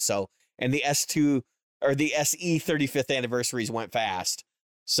 right? So, and the S2 or the SE 35th anniversaries went fast.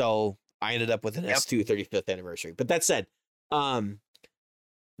 So I ended up with an S2 35th anniversary. But that said,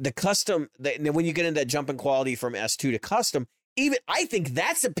 the custom, when you get into that jump in quality from S2 to custom, even I think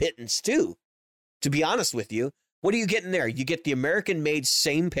that's a pittance too, to be honest with you. What do you get in there? You get the American made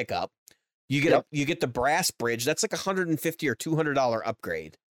same pickup. You get you get the brass bridge. That's like $150 or $200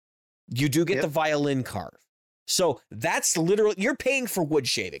 upgrade. You do get the violin carve. So that's literally, you're paying for wood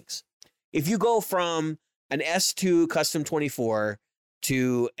shavings. If you go from an S2 custom 24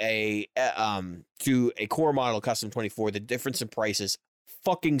 to a core model custom 24, the difference in price is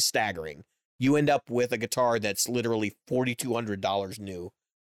fucking staggering. You end up with a guitar that's literally $4,200 new,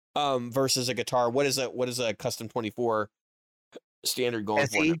 versus a guitar. What is a custom 24 standard going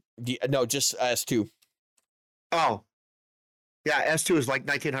SE? for? No, just S2. Oh, yeah, S2 is like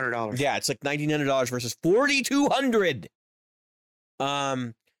 $1,900. Yeah, it's like $1,900 versus $4,200.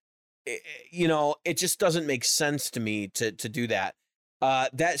 It just doesn't make sense to me to do that.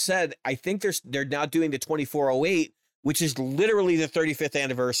 That said, I think they're now doing the 2408, which is literally the 35th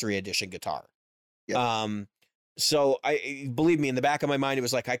anniversary edition guitar. Yep. So believe me, in the back of my mind, it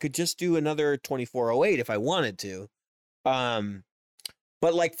was like I could just do another 2408 if I wanted to.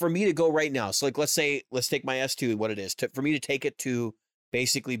 But like for me to go right now, so like let's take my S2, what it is, for me to take it to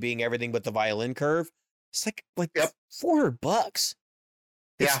basically being everything but the violin curve, it's like $400.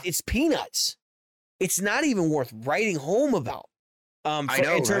 It's peanuts. It's not even worth writing home about.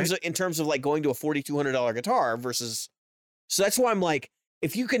 In terms of like going to a $4,200 guitar versus. So that's why I'm like,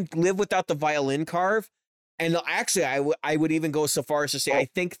 if you can live without the violin carve, and actually I would even go so far as to say I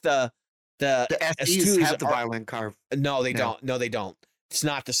think the S2s have the violin carve. No, they don't. No, they don't. It's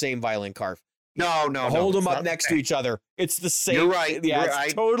not the same violin carve. No. Hold them up next to each other. It's the same. You're right. Yeah, you're it's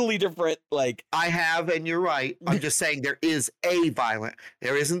right. Totally different. Like I have, and you're right. I'm just saying there is a violin.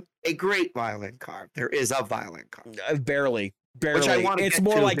 There isn't a great violin carve. There is a violin carve. Barely. Which I want to It's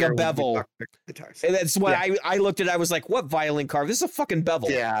more like a bevel. And that's what I looked at. I was like, what violin carve? This is a fucking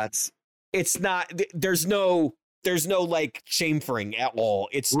bevel. Yeah, it's not. There's no like chamfering at all.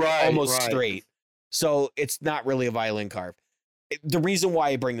 It's almost straight. So it's not really a violin carve. The reason why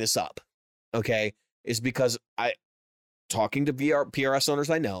I bring this up, okay, is because talking to PRS owners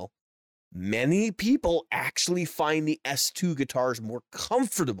I know, many people actually find the S2 guitars more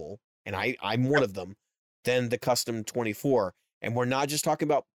comfortable, and I'm one of them, than the custom 24. And we're not just talking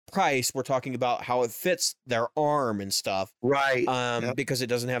about price, we're talking about how it fits their arm and stuff. Right. Because it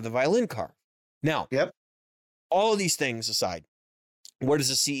doesn't have the violin carve. Now, all of these things aside, where does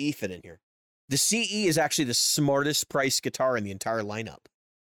the CE fit in here? The CE is actually the smartest priced guitar in the entire lineup.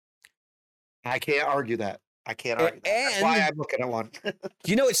 I can't argue that. That's why I'm looking at one.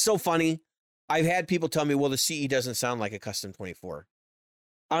 It's so funny. I've had people tell me, well, the CE doesn't sound like a custom 24.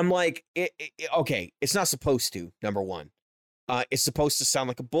 I'm like, okay, it's not supposed to, number one. It's supposed to sound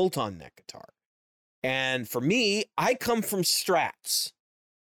like a bolt-on neck guitar. And for me, I come from Strats.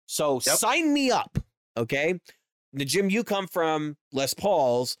 So sign me up, okay? Now, Jim, you come from Les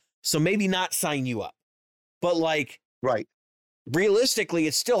Pauls, so maybe not sign you up. But like, realistically,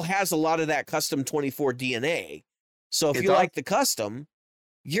 it still has a lot of that custom 24 DNA. So if you like the custom,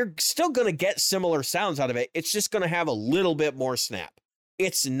 you're still going to get similar sounds out of it. It's just going to have a little bit more snap.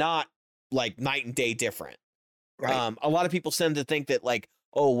 It's not like night and day different. Right. A lot of people tend to think that like,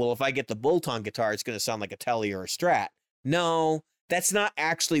 oh, well, if I get the bolt-on guitar, it's going to sound like a Tele or a Strat. No, that's not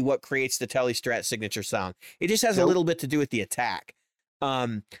actually what creates the Tele Strat signature sound. It just has a little bit to do with the attack.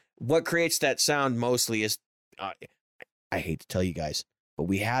 What creates that sound mostly is, I hate to tell you guys, but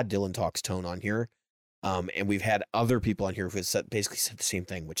we had Dylan Talks Tone on here. And we've had other people on here who have basically said the same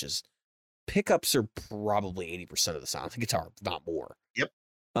thing, which is pickups are probably 80% of the sound of the guitar, not more. Yep.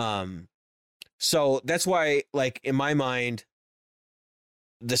 So that's why, like, in my mind,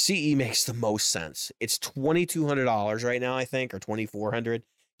 the CE makes the most sense. It's $2,200 right now, I think, or $2,400.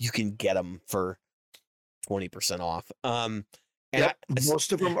 You can get them for 20% off.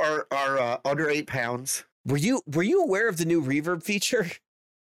 Most of them are under 8 pounds. Were you aware of the new reverb feature?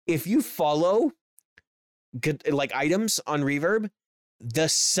 If you follow like items on Reverb, the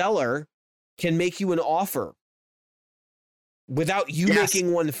seller can make you an offer without you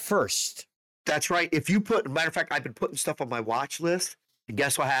making one first. That's right. If you matter of fact, I've been putting stuff on my watch list, and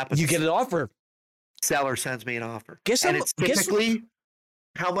guess what happens? You get an offer. Seller sends me an offer. It's typically,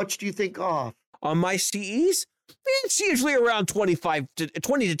 how much do you think off? On my CEs, it's usually around 20 to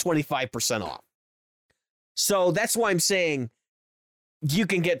 25% off. So that's why I'm saying you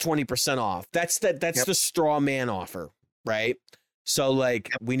can get 20% off. That's the straw man offer, right? So like,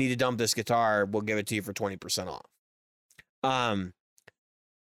 we need to dump this guitar. We'll give it to you for 20% off.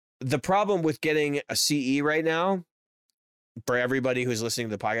 The problem with getting a CE right now, for everybody who's listening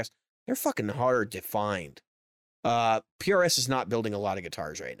to the podcast, they're fucking hard to find. PRS is not building a lot of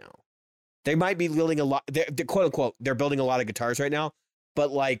guitars right now. They might be building a lot, they're quote unquote, they're building a lot of guitars right now,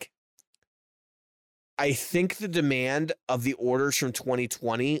 but like, I think the demand of the orders from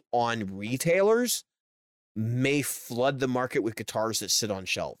 2020 on retailers may flood the market with guitars that sit on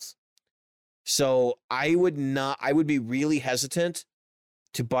shelves. So I would be really hesitant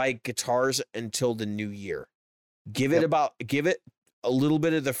to buy guitars until the new year. Give it a little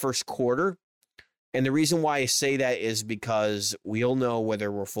bit of the first quarter. And the reason why I say that is because we'll know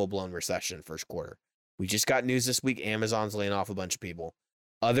whether we're full-blown recession first quarter. We just got news this week. Amazon's laying off a bunch of people.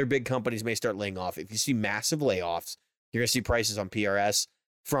 Other big companies may start laying off. If you see massive layoffs, you're going to see prices on PRS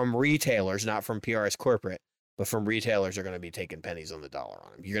from retailers, not from PRS corporate, but from retailers are going to be taking pennies on the dollar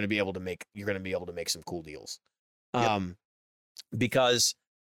on them. You're going to be able to make some cool deals. Because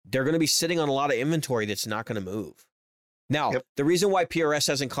they're going to be sitting on a lot of inventory that's not going to move. Now, the reason why PRS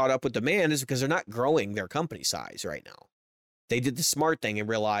hasn't caught up with demand is because they're not growing their company size right now. They did the smart thing and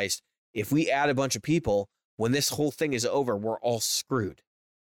realized if we add a bunch of people, when this whole thing is over, we're all screwed.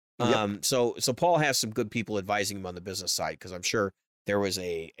 So Paul has some good people advising him on the business side, because I'm sure there was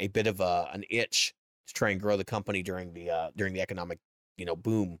a bit of an itch to try and grow the company during the economic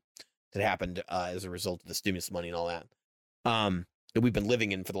boom that happened as a result of the stimulus money and all that that we've been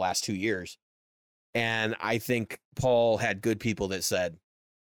living in for the last 2 years. And I think Paul had good people that said,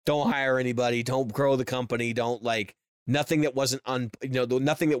 don't hire anybody, don't grow the company, don't nothing that wasn't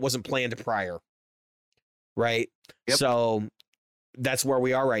nothing that wasn't planned prior. Right. So that's where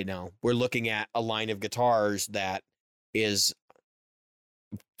we are right now. We're looking at a line of guitars that is,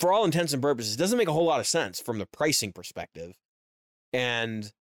 for all intents and purposes, doesn't make a whole lot of sense from the pricing perspective.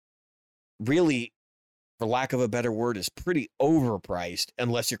 And really, for lack of a better word, is pretty overpriced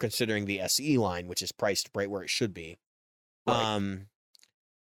unless you're considering the SE line, which is priced right where it should be. Right.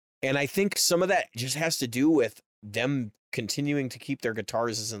 And I think some of that just has to do with them continuing to keep their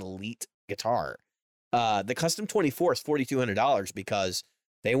guitars as an elite guitar. The Custom 24 is $4,200 because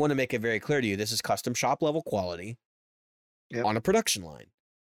they want to make it very clear to you, this is custom shop level quality on a production line.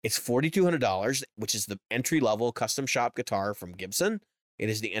 It's $4,200, which is the entry level custom shop guitar from Gibson. It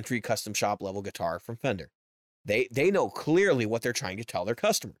is the entry custom shop level guitar from Fender. They know clearly what they're trying to tell their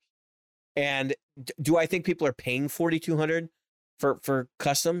customers. And do I think people are paying $4,200 for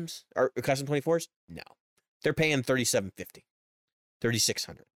customs or custom 24s? No, they're paying $3,750,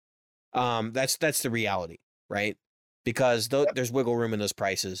 $3,600. That's the reality, right? Because there's wiggle room in those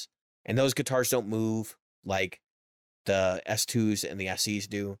prices, and those guitars don't move like the S2s and the SEs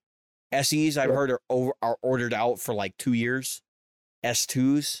do. SEs I've heard are ordered out for like 2 years.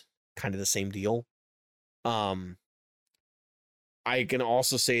 S2s, kind of the same deal. I can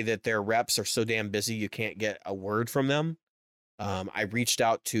also say that their reps are so damn busy you can't get a word from them. I've reached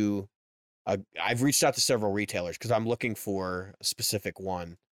out to several retailers because I'm looking for a specific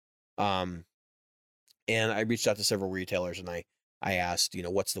one. And I reached out to several retailers and I asked,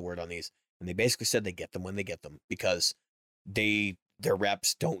 what's the word on these? And they basically said they get them when they get them because their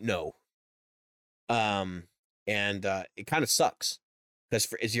reps don't know. And it kind of sucks because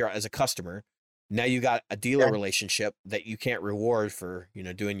as a customer, now you got a dealer relationship that you can't reward for,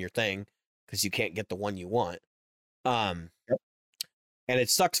 doing your thing because you can't get the one you want. And it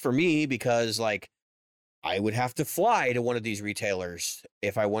sucks for me because I would have to fly to one of these retailers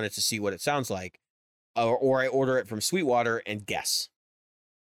if I wanted to see what it sounds like, or I order it from Sweetwater and guess.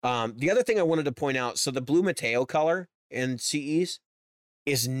 The other thing I wanted to point out, so the Blue Mateo color in CEs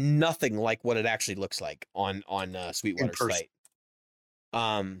is nothing like what it actually looks like on Sweetwater's site.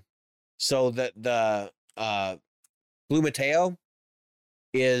 So the Blue Mateo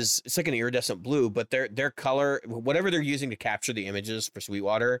it's like an iridescent blue, but their color, whatever they're using to capture the images for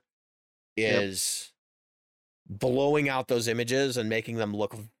Sweetwater, is blowing out those images and making them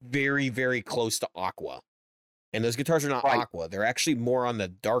look very, very close to aqua. And those guitars are not aqua; they're actually more on the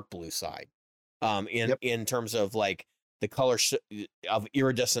dark blue side. In terms of the color of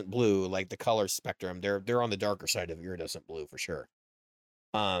iridescent blue, like the color spectrum, they're on the darker side of iridescent blue for sure.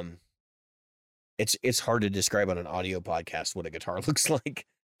 It's hard to describe on an audio podcast what a guitar looks like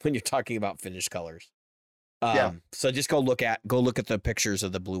when you're talking about finished colors. So just go look at the pictures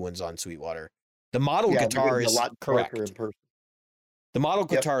of the blue ones on Sweetwater. The model guitar is correct. The model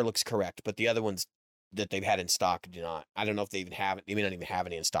guitar looks correct, but the other ones that they've had in stock do not. I don't know if they even have it. They may not even have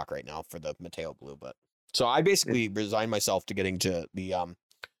any in stock right now for the Mateo Blue, but so I basically resigned myself to getting to the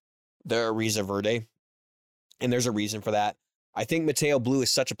Ariza Verde. And there's a reason for that. I think Mateo Blue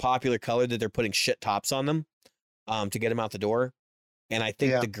is such a popular color that they're putting shit tops on them to get them out the door. And I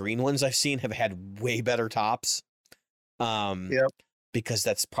think the green ones I've seen have had way better tops. Because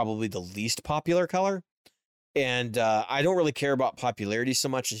that's probably the least popular color. And I don't really care about popularity so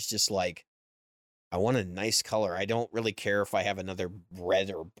much. It's just like, I want a nice color. I don't really care if I have another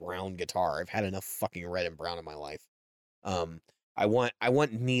red or brown guitar. I've had enough fucking red and brown in my life. I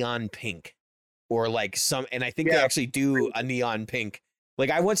want neon pink or like some, and I think they actually do a neon pink.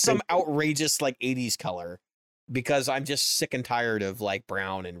 Like I want some outrageous like 80s color because I'm just sick and tired of like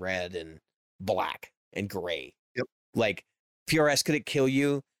brown and red and black and gray. Like PRS, could it kill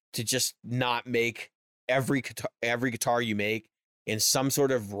you to just not make every guitar you make in some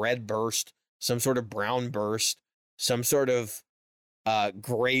sort of red burst, some sort of brown burst, some sort of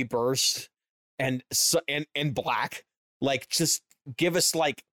gray burst, and black? Like, just give us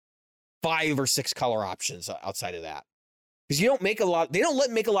like 5 or 6 color options outside of that, because you don't make a lot. They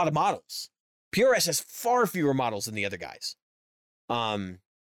don't make a lot of models. PRS has far fewer models than the other guys. And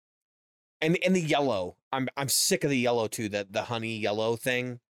the yellow, I'm sick of the yellow too. The honey yellow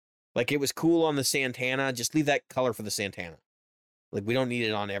thing, like it was cool on the Santana. Just leave that color for the Santana. Like we don't need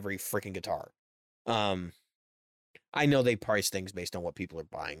it on every freaking guitar. I know they price things based on what people are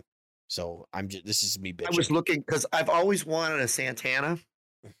buying, so this is me bitching. I was looking because I've always wanted a Santana,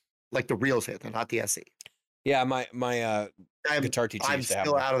 like the real Santana, not the SE. Yeah, my guitar teacher. I'm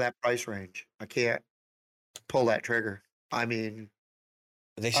still out of that price range. I can't pull that trigger. I mean.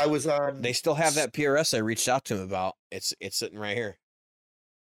 They still have that PRS I reached out to him about. It's sitting right here.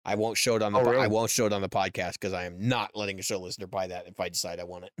 I won't show it on the I won't show it on the podcast because I am not letting a show listener buy that if I decide I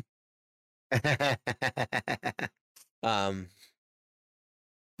want it.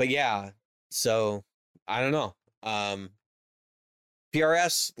 But yeah, so I don't know.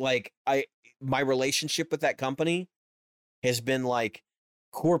 PRS, like my relationship with that company has been like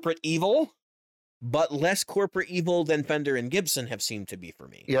corporate evil, but less corporate evil than Fender and Gibson have seemed to be for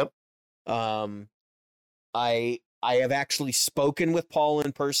me. I have actually spoken with Paul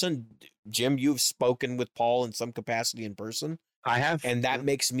in person. Jim, you've spoken with Paul in some capacity in person. I have. And that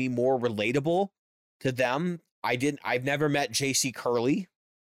makes me more relatable to them. I've never met JC Curley,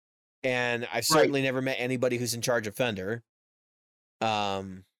 and I've certainly never met anybody who's in charge of Fender.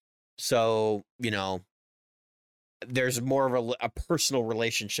 So, there's more of a personal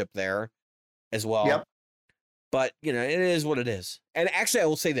relationship there as well. But it is what it is. And actually, I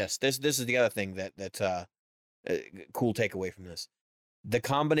will say this is the other thing that cool takeaway from this. The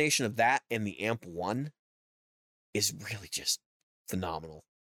combination of that and the Amp 1 is really just phenomenal.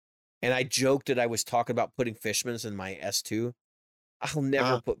 And I joked that I was talking about putting Fishmans in my S2. I'll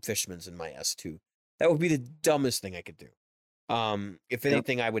never put Fishmans in my S2. That would be the dumbest thing I could do. If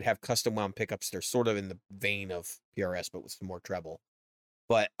anything, I would have custom wound pickups. They're sort of in the vein of PRS, but with some more treble.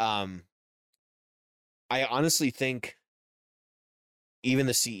 But I honestly think even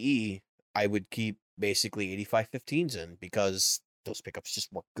the CE, I would keep basically 8515s in because those pickups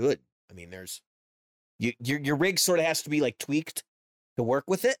just work good. I mean, your rig sort of has to be like tweaked to work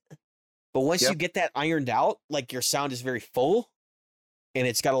with it. But once you get that ironed out, like your sound is very full and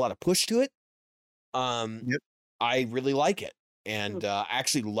it's got a lot of push to it. I really like it. And I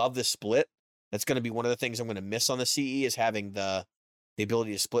actually love this split. That's going to be one of the things I'm going to miss on the CE is having the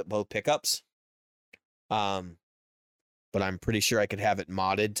ability to split both pickups. But I'm pretty sure I could have it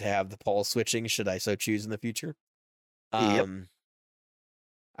modded to have the pole switching should I so choose in the future. I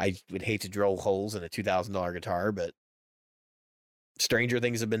would hate to drill holes in a $2,000 guitar, but stranger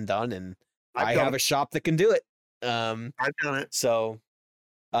things have been done, and I have a shop that can do it. I've done it. So,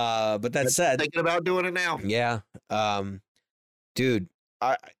 but that said, thinking about doing it now. Yeah. Dude,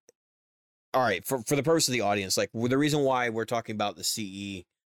 all right. For the purpose of the audience, like the reason why we're talking about the CE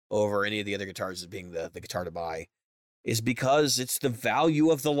over any of the other guitars as being the guitar to buy is because it's the value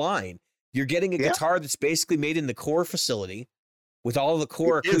of the line. You're getting a guitar that's basically made in the core facility with all the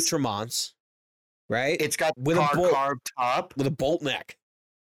core accoutrements, right? It's got with a carved top with a bolt neck.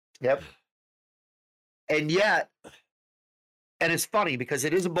 And yet, and it's funny because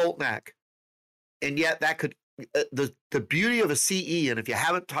it is a bolt neck, and yet that could the beauty of a CE. And if you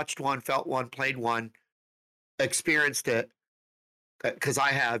haven't touched one, felt one, played one, experienced it, because I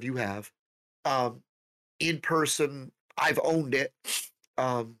have, you have, in person, I've owned it.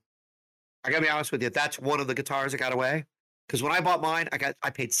 I gotta be honest with you, that's one of the guitars I got away. Because when I bought mine, I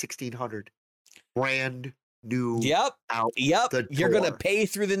paid $1,600, brand new. Yep. You're gonna pay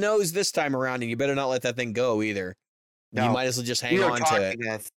through the nose this time around, and you better not let that thing go either. No, you might as well just hang on to it.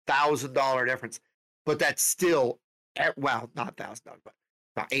 $1,000 difference, but that's still not $1,000, but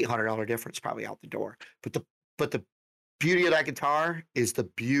about $800 difference probably out the door. But the beauty of that guitar is the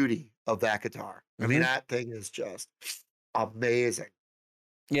beauty of that guitar. I mean, Mhm. that thing is just amazing.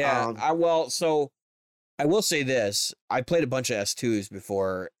 Yeah. So I will say this. I played a bunch of S2s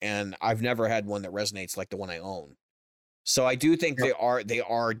before, and I've never had one that resonates like the one I own. So I do think Yep. they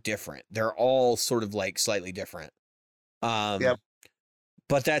are different. They're all sort of like slightly different. Yep.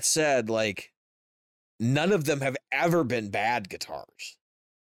 But that said, like none of them have ever been bad guitars.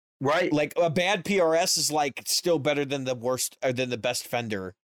 Right. Like a bad PRS is like still better than the worst or than the best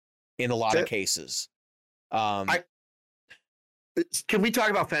Fender in a lot of cases. Can we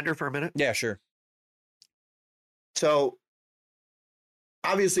talk about Fender for a minute? Yeah, sure. So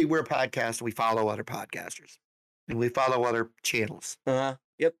obviously we're a podcast and we follow other podcasters and we follow other channels.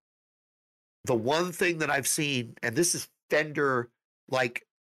 Yep. The one thing that I've seen, and this is Fender, like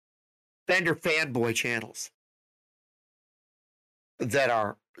Fender fanboy channels that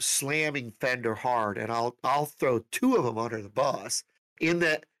are slamming Fender hard, and I'll throw two of them under the bus in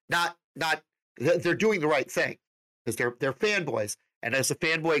that they're doing the right thing because they're fanboys. And as a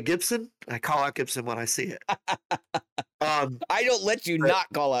fanboy of Gibson, I call out Gibson when I see it. I don't let you not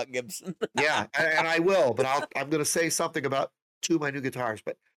call out Gibson. Yeah, and I will, but I'm going to say something about two of my new guitars.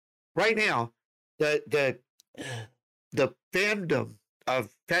 But right now, the fandom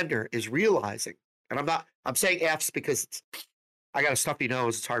of Fender is realizing, and I'm saying F's because I got a stuffy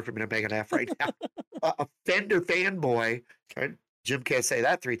nose. It's hard for me to make an F right now. A Fender fanboy, Jim can't say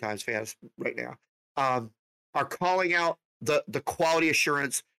that 3 times fast right now, are calling out the quality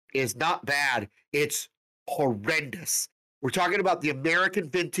assurance is not bad. It's horrendous. We're talking about the American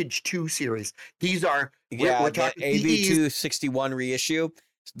Vintage 2 series. These are, we're talking AV261 reissue.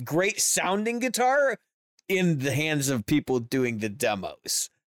 Great sounding guitar in the hands of people doing the demos.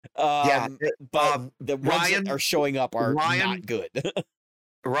 But the ones that are showing up are not good.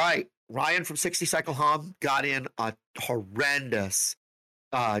 Right. Ryan from 60 Cycle Hum got in a horrendous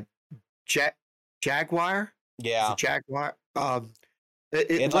Jaguar. Yeah. Jaguar.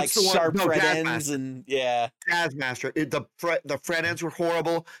 It like sharp fret ends and Jazzmaster. The fret ends were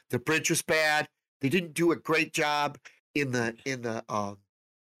horrible. The bridge was bad. They didn't do a great job in the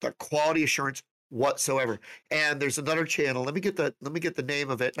quality assurance whatsoever. And there's another channel. Let me get the name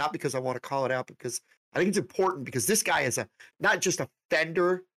of it. Not because I want to call it out, because I think it's important, because this guy is not just a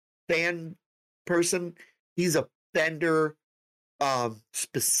Fender fan person. He's a Fender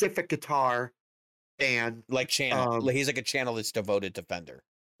specific guitar fan. Like channel. He's like a channel that's devoted to Fender.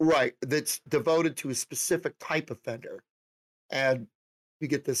 Right. That's devoted to a specific type of Fender. And let me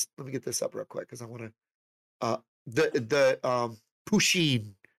get this up real quick because I want to the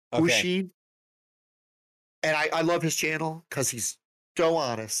Pusheen. Okay. Pusheen. And I love his channel because he's so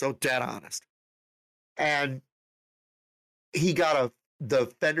honest, so dead honest. And he got the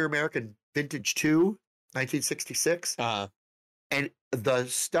Fender American Vintage 2, 1966. And the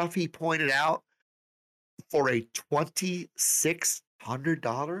stuff he pointed out for a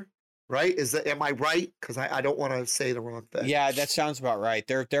 $2,600, right? Am I right? Because I don't want to say the wrong thing. Yeah, that sounds about right.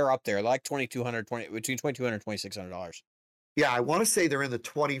 They're up there, like between $2,200 and $2,600. Yeah, I want to say they're in the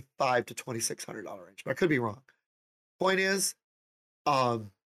 $2,500 to $2,600 range, but I could be wrong. Point is, that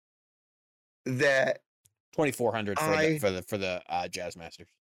 $2,400 for the Jazzmasters.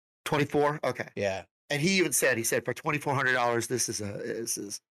 24. Okay. Yeah. And he even said for $2,400, this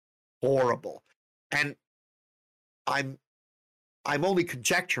is horrible. And I'm only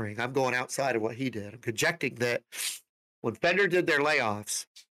conjecturing. I'm going outside of what he did. I'm conjecting that when Fender did their layoffs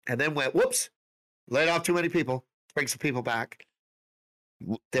and then went, whoops, laid off too many people, bring some people back.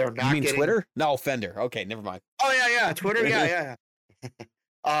 They're not. You mean Twitter? No, Fender. Okay, never mind. Oh yeah, Twitter. Yeah.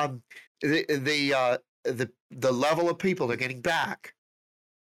 The level of people they're getting back.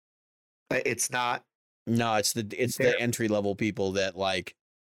 It's not. No, it's the entry level people that like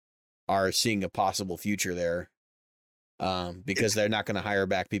are seeing a possible future there. Because they're not going to hire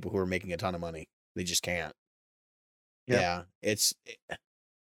back people who are making a ton of money. They just can't. Yeah, it's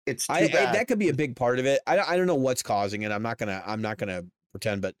too bad. That could be a big part of it. I don't know what's causing it. I'm not gonna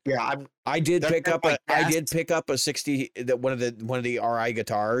pretend, but yeah, I did pick up a 60 one of the RI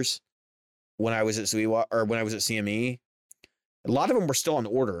guitars when I was at Sweetwater or when I was at CME. A lot of them were still on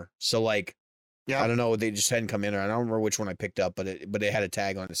order, so like, I don't know, they just hadn't come in, or I don't remember which one I picked up, but it had a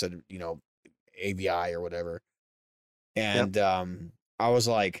tag on it that said, AVI or whatever. And I was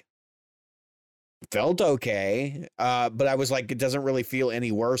like, felt okay, but I was like, it doesn't really feel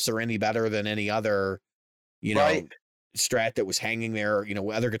any worse or any better than any other, Strat that was hanging there,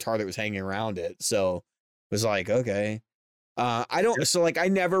 other guitar that was hanging around it. So it was like, okay. I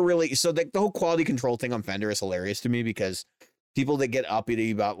never really, so the whole quality control thing on Fender is hilarious to me because people that get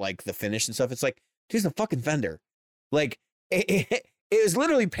uppity about like the finish and stuff, it's like, dude, it's a fucking Fender. Like it is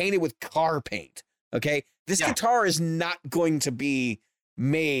literally painted with car paint. Okay. This guitar is not going to be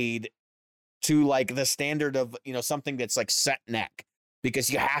made to like the standard of, something that's like set neck, because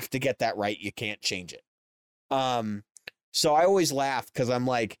you have to get that right. You can't change it. So I always laugh because I'm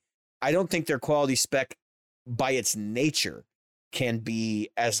like, I don't think their quality spec by its nature can be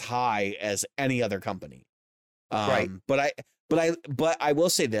as high as any other company. Right. But I will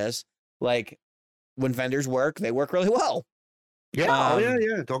say this, like when vendors work, they work really well. Yeah.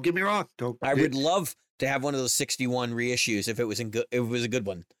 Yeah. Don't get me wrong. I would love to have one of those 61 reissues if it was a good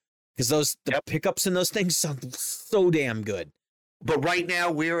one, because the pickups in those things sound so damn good. But right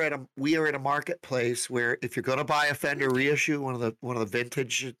now we are at a marketplace where if you're going to buy a Fender reissue, one of the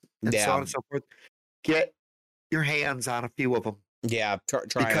vintage and so on and so forth, get your hands on a few of them. Yeah,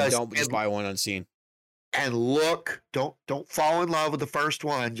 try. Don't just buy one unseen. And look, don't fall in love with the first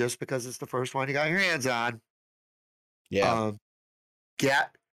one just because it's the first one you got your hands on. Yeah.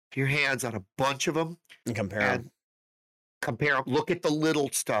 Get your hands on a bunch of them and compare them. Look at the little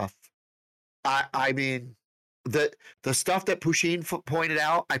stuff. I mean, the stuff that Pusheen pointed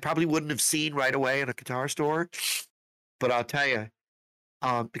out, I probably wouldn't have seen right away in a guitar store. But I'll tell you,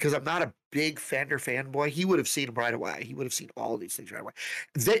 because I'm not a big Fender fanboy, he would have seen them right away. He would have seen all of these things right away.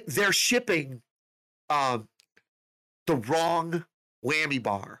 They're shipping the wrong whammy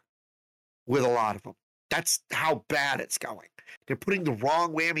bar with a lot of them. That's how bad it's going. They're putting the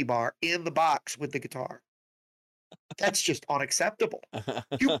wrong whammy bar in the box with the guitar. That's just unacceptable.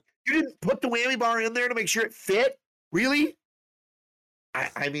 You didn't put the whammy bar in there to make sure it fit? Really?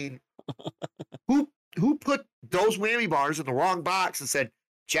 I mean, who put those whammy bars in the wrong box and said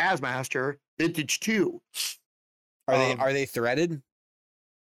Jazzmaster Vintage 2? Are they threaded?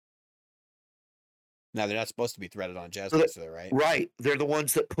 No, they're not supposed to be threaded on Jazzmaster, right? Right. They're the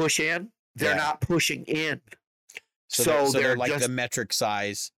ones that push in. They're not pushing in. So they're like the metric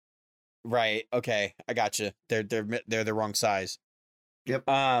size. Right. Okay. I got you. They're the wrong size. Yep.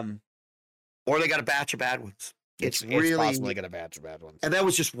 Or they got a batch of bad ones. It's really possible they got a batch of bad ones. And that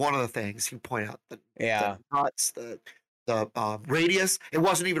was just one of the things you point out. The nuts, the radius. It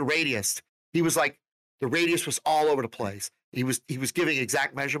wasn't even radius. He was like, the radius was all over the place. He was giving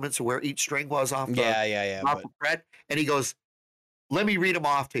exact measurements of where each string was off the fret. And he goes, let me read them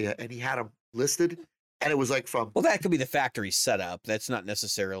off to you. And he had them listed. And it was like well, that could be the factory setup. That's not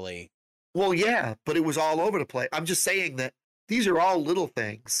necessarily. Well, yeah, but it was all over the place. I'm just saying that these are all little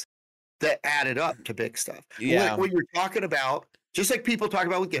things that added up to big stuff. Yeah. When you're talking about, just like people talk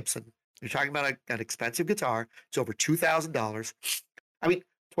about with Gibson, you're talking about an expensive guitar. It's over $2,000. I mean,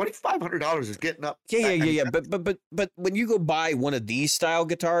 $2,500 is getting up. Yeah. But when you go buy one of these style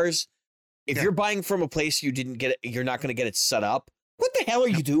guitars, if you're buying from a place you didn't get it, you're not going to get it set up. What the hell are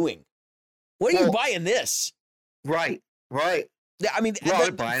you doing? What are you buying this? Right. Yeah, I mean,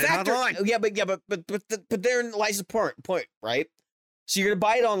 buying it online. But therein lies the point, right? So you're gonna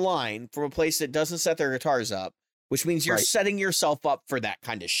buy it online from a place that doesn't set their guitars up, which means you're setting yourself up for that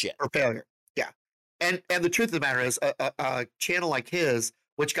kind of shit. For failure. Yeah. And the truth of the matter is, a channel like his,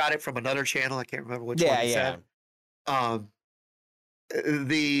 which got it from another channel, I can't remember which one he said.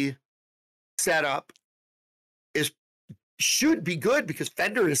 The setup should be good because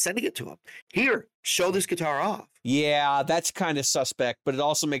Fender is sending it to him. Here, show this guitar off. Yeah, that's kind of suspect, but it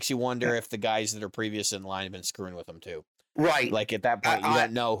also makes you wonder if the guys that are previous in line have been screwing with them too. Right. Like at that point, you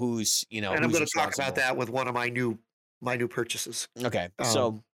don't know who's, And I'm going to talk about that with one of my new purchases. Okay.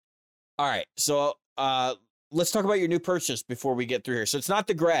 So, all right. So, let's talk about your new purchase before we get through here. So it's not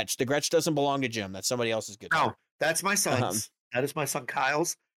the Gretsch. The Gretsch doesn't belong to Jim. That's somebody else's guitar. No, that's my son's. That is my son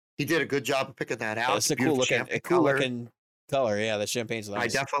Kyle's. He did a good job of picking that out. It's a cool looking color. Yeah, the champagne's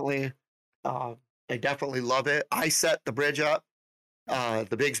nice. I definitely love it. I set the bridge up, the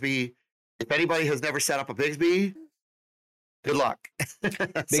Bigsby. If anybody has never set up a Bigsby, good luck.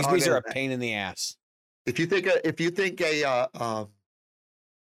 Bigsby's are a pain in the ass. If you think a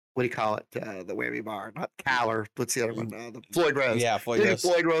what do you call it? The whammy bar, not Caller. What's the other one? The Floyd Rose. Yeah, Floyd Rose.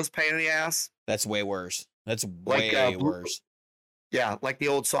 Floyd Rose pain in the ass. That's way worse. That's way worse. Yeah, like the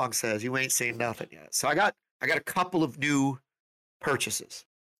old song says, you ain't seen nothing yet. So I got a couple of new purchases.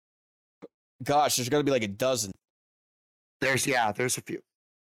 Gosh, there's got to be like a dozen. There's a few.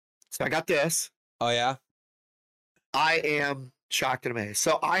 So I got this. Oh yeah. I am shocked and amazed.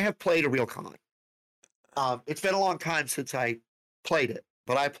 So I have played a real Conn. It's been a long time since I played it,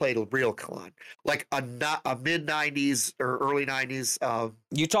 but I played a real Conn, like a mid '90s or early '90s.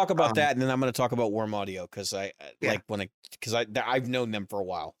 You talk about that, and then I'm going to talk about Warm Audio because I've known them for a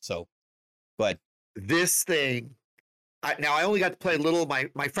while. So, but this thing, I only got to play a little.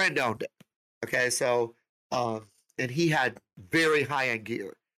 My friend owned it. Okay, so and he had very high end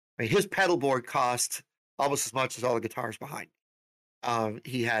gear. I mean, his pedal board cost almost as much as all the guitars behind.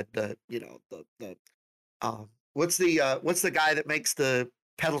 He had the what's the guy that makes the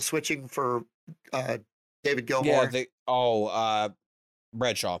pedal switching for David Gilmour? Yeah,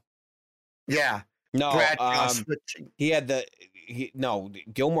 Bradshaw. Yeah, No, Bradshaw switching. he had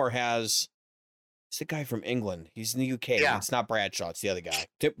Gilmour has. It's the guy from England. He's in the UK. Yeah. It's not Bradshaw. It's the other guy.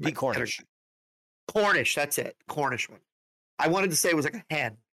 Pete Cornish. Cornish, that's it. Cornish one. I wanted to say it was like a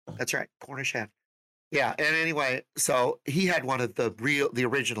hen. That's right, Cornish hen. Yeah, and anyway, so he had one of the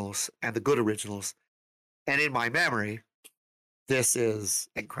originals and the good originals. And in my memory, this is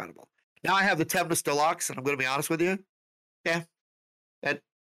incredible. Now I have the Temnus Deluxe, and I'm going to be honest with you. Yeah, the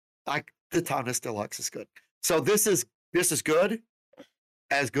Temnus Deluxe is good. So this is good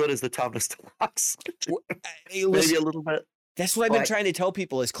as the Temnus Deluxe. Maybe a little bit. That's what I've been trying to tell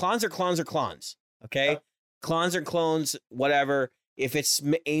people: is clones are clones are clones. Okay, clones are clones. Whatever. If it's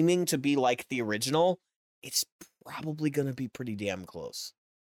aiming to be like the original, it's probably going to be pretty damn close.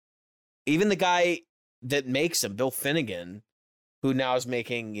 Even the guy that makes them, Bill Finnegan, who now is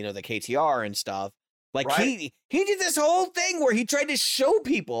making, the KTR and stuff, like he did this whole thing where he tried to show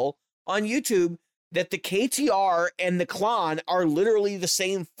people on YouTube that the KTR and the Klon are literally the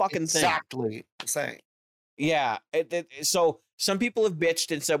same fucking thing. Exactly the same. Yeah. So some people have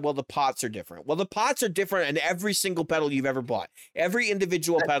bitched and said, well, the pots are different. Well, the pots are different in every single pedal you've ever bought. Every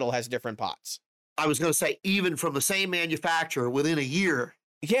individual pedal has different pots. I was going to say, even from the same manufacturer within a year.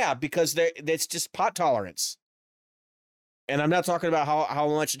 Yeah, because it's just pot tolerance. And I'm not talking about how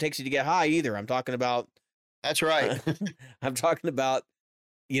much it takes you to get high either. I'm talking about... That's right. I'm talking about,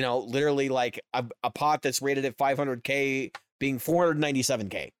 literally like a pot that's rated at 500K being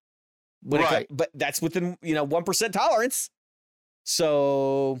 497K. But that's within, 1% tolerance.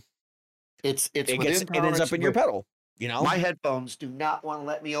 So it ends up in your pedal, My headphones do not want to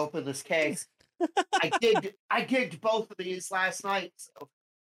let me open this case. I gigged both of these last night. So.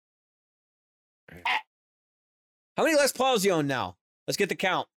 How many Les Pauls you own now? Let's get the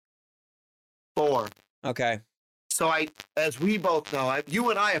count. 4. Okay. So as we both know,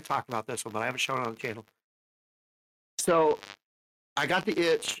 you and I have talked about this one, but I haven't shown it on the channel. So I got the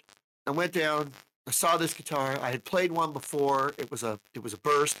itch. I went down. I saw this guitar. I had played one before. It was a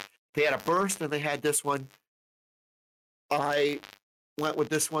burst. They had a burst and they had this one. I went with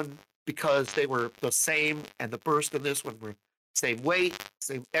this one because they were the same, and the burst and this one were same weight,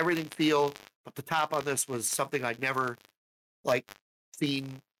 same everything feel. But the top on this was something I'd never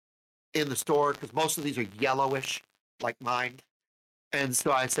seen in the store, because most of these are yellowish like mine. And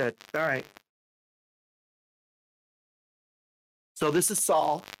so I said, all right. So this is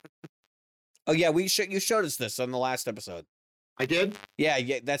Saul. Oh yeah, you showed us this on the last episode. I did?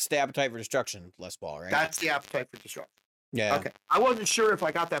 Yeah, that's the Appetite for Destruction Les Paul, right? That's the Appetite for Destruction. Yeah. Okay. I wasn't sure if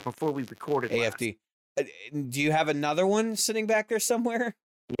I got that before we recorded. AFD. Do you have another one sitting back there somewhere?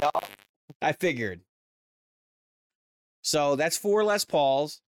 Yeah. I figured. So that's 4 Les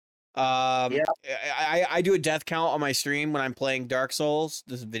Pauls. Yeah. I do a death count on my stream when I'm playing Dark Souls.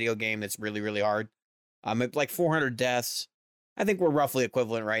 This is a video game that's really, really hard. I'm at like 400 deaths. I think we're roughly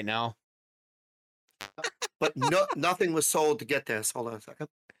equivalent right now. But nothing was sold to get this. Hold on a second.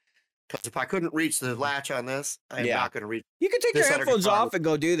 Because if I couldn't reach the latch on this, I'm not going to reach. You can take your headphones off and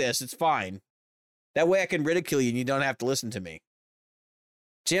go do this. It's fine. That way I can ridicule you and you don't have to listen to me.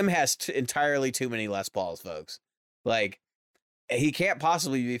 Jim has entirely too many Les Pauls, folks. Like, he can't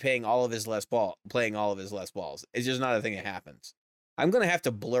possibly be playing all of his Les Pauls. It's just not a thing that happens. I'm going to have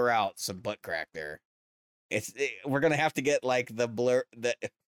to blur out some butt crack there. We're going to have to get like the blur.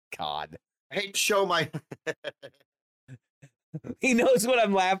 God. I hate to show my... He knows what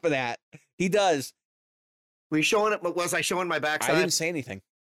I'm laughing at. He does. Were you showing it? Was I showing my backside? I didn't say anything.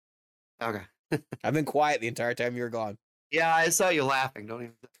 Okay. I've been quiet the entire time you were gone. Yeah, I saw you laughing. Don't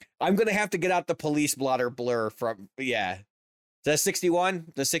even... I'm going to have to get out the police blotter blur from... Yeah. Is that 61?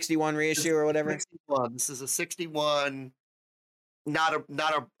 The 61 reissue or whatever? 61. This is a 61... Not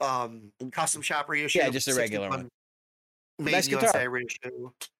a custom shop reissue. Yeah, just a regular one. Nice guitar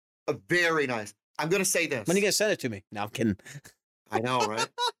reissue. Very nice. I'm gonna say this. When are you gonna send it to me? No, I'm kidding. I know, right?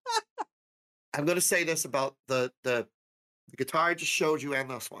 I'm gonna say this about the guitar I just showed you and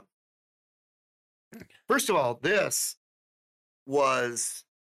this one. First of all, this was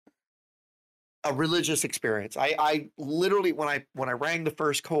a religious experience. I literally when I rang the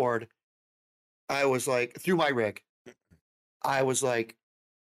first chord, I was like, through my rig, I was like,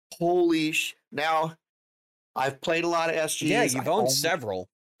 holy now I've played a lot of SGs. Yeah, you've owned several.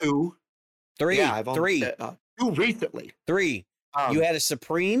 2. 3. Yeah, I've owned 3. 2 recently. 3. You had a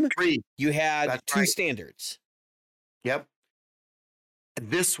Supreme. 3. You had That's 2 right. Standards. Yep.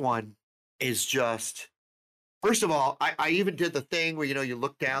 This one is just, first of all, I even did the thing where, you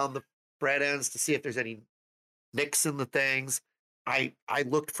look down the fret ends to see if there's any nicks in the things. I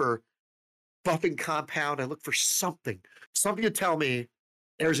looked for buffing compound. I looked for something to tell me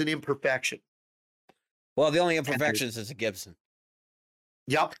there's an imperfection. Well, the only imperfections is a Gibson.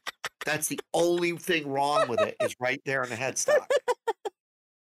 Yep. That's the only thing wrong with it is right there in the headstock.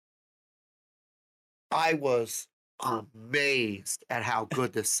 I was amazed at how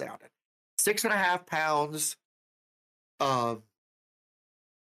good this sounded. 6.5 pounds.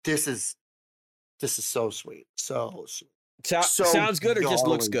 This is so sweet. So sweet. Sounds good or just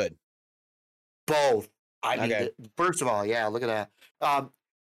looks good? Both. I mean, first of all, yeah, look at that.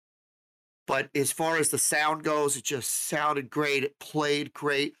 But as far as the sound goes, it just sounded great. It played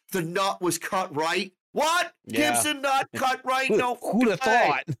great. The nut was cut right. What? Yeah. Gibson nut cut right? No. Who'd have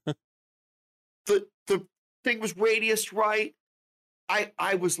thought? The thing was radiused right.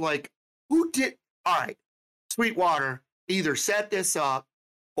 I was like, who did? All right. Sweetwater either set this up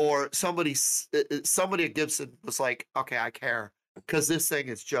or somebody at Gibson was like, okay, I care. Because this thing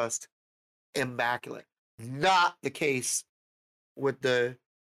is just immaculate. Not the case with the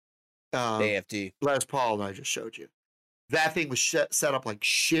AFD Les Paul that I just showed you. That thing was set up like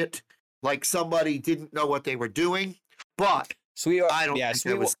shit. Like somebody didn't know what they were doing. But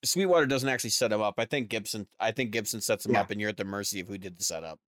Sweetwater doesn't actually set him up. I think Gibson sets him up, and you're at the mercy of who did the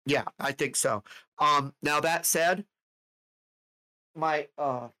setup. Yeah, I think so. Now that said, my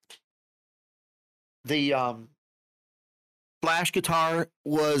the Flash guitar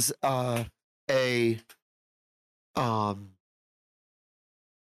was a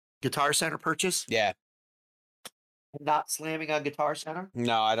Guitar Center purchase. Yeah. Not slamming on Guitar Center.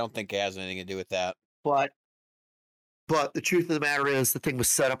 No, I don't think it has anything to do with that. But the truth of the matter is the thing was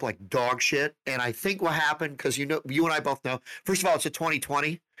set up like dog shit. And I think what happened, because you and I both know, first of all, it's a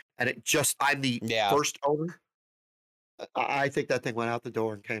 2020 and I'm the first owner. I think that thing went out the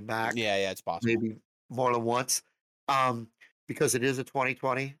door and came back. Yeah, it's possible. Maybe more than once. Because it is a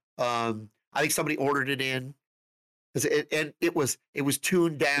 2020. I think somebody ordered it in. It was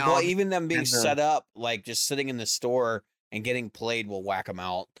tuned down. Well, even them being set up, like just sitting in the store and getting played will whack them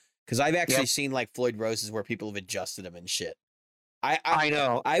out. Because I've actually seen like Floyd Roses where people have adjusted them and shit. I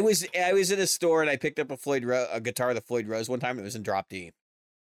know. I was at a store and I picked up a guitar, the Floyd Rose one time. It was in drop D.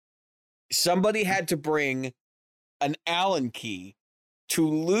 Somebody had to bring an Allen key to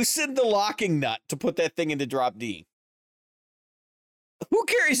loosen the locking nut to put that thing into drop D. Who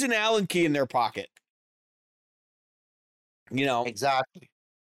carries an Allen key in their pocket? Exactly.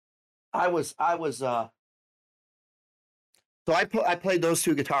 So I played those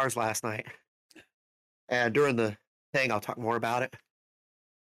two guitars last night, and during the thing, I'll talk more about it.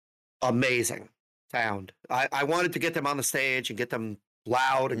 Amazing sound. I wanted to get them on the stage and get them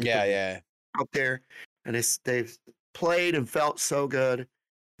loud and get them out there, and they've played and felt so good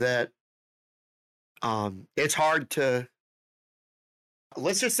that it's hard to.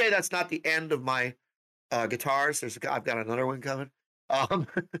 Let's just say that's not the end of my guitars. I've got another one coming.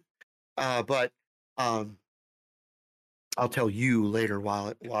 But I'll tell you later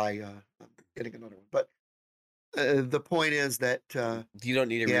why I'm getting another one. But the point is that you don't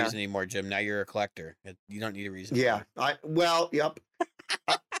need a reason anymore, Jim. Now you're a collector. You don't need a reason. Yeah. Yep.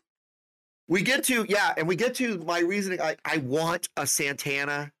 We get to my reasoning. I want a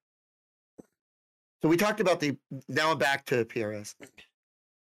Santana. So we talked about now I'm back to PRS.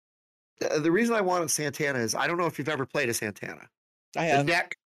 The reason I want a Santana is I don't know if you've ever played a Santana. I have. The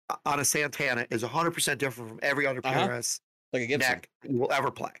neck on a Santana is 100% different from every other PRS like a Gibson neck you will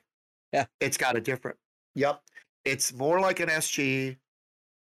ever play. Yeah. It's got a different. Yep. It's more like an SG,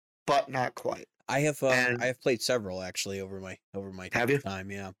 but not quite. I have played several actually over my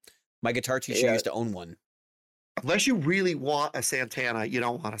time. Yeah. My guitar teacher used to own one. Unless you really want a Santana, you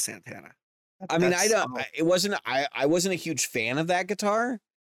don't want a Santana. I mean, I wasn't a huge fan of that guitar.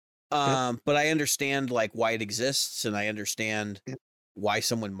 But I understand like why it exists, and I understand why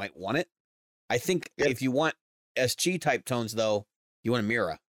someone might want it. I think if you want SG type tones, though, you want a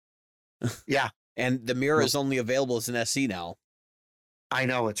Mira. Yeah, and the Mira is only available as an SC now. I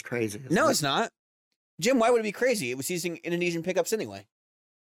know, it's crazy. No, it's not, Jim. Why would it be crazy? It was using Indonesian pickups anyway.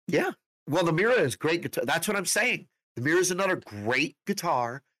 Yeah, well, the Mira is great guitar. That's what I'm saying. The Mira is another great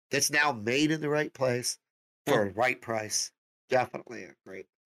guitar that's now made in the right place for a right price. Definitely a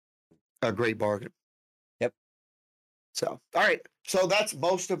great bargain. Yep. So, all right. So that's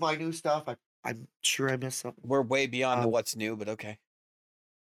most of my new stuff. I'm sure I missed something. We're way beyond the what's new, but okay.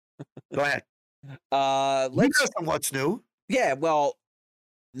 Go ahead. Let's go on what's new. Yeah, well,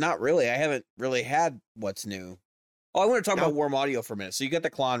 not really. I haven't really had what's new. Oh, I want to talk Yeah. about Warm Audio for a minute. So you got the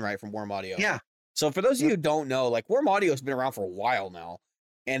Klon, right, from Warm Audio. Yeah. So for those of you who don't know, like Warm Audio has been around for a while now,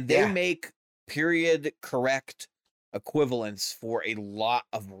 and they Yeah. make period correct equivalents for a lot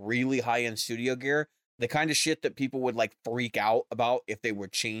of really high-end studio gear. The kind of shit that people would like freak out about if they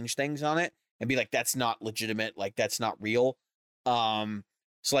would change things on it and be like, that's not legitimate, like that's not real. So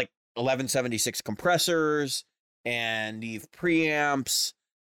like 1176 compressors and Neve preamps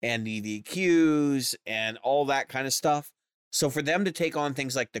and Neve EQs and all that kind of stuff. So for them to take on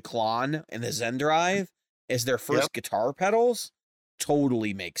things like the Klon and the Zen Drive as their first guitar pedals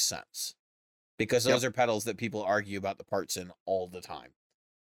totally makes sense, because those are pedals that people argue about the parts in all the time.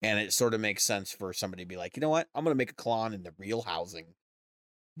 And it sort of makes sense for somebody to be like, you know what? I'm going to make a Klon in the real housing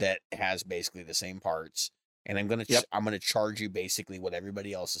that has basically the same parts. And I'm going to charge you basically what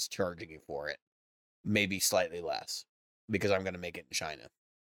everybody else is charging you for it. Maybe slightly less, because I'm going to make it in China.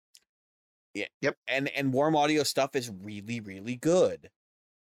 Yeah. Yep. And Warm Audio stuff is really, really good.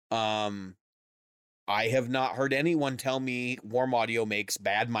 I have not heard anyone tell me Warm Audio makes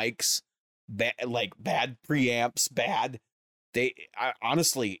bad mics, bad preamps,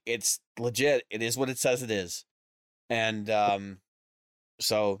 honestly, it's legit. It is what it says it is. And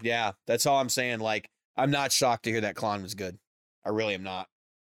so yeah, that's all I'm saying. Like, I'm not shocked to hear that Klon was good. I really am not.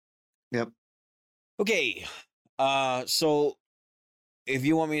 Yep. Okay. So if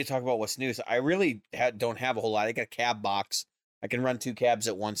you want me to talk about what's new, so I really don't have a whole lot. I got a cab box. I can run 2 cabs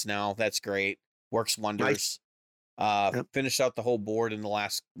at once now. That's great. Works wonders. Nice. Finished out the whole board in the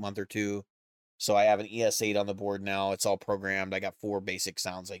last month or two. So I have an ES8 on the board now. It's all programmed. I got 4 basic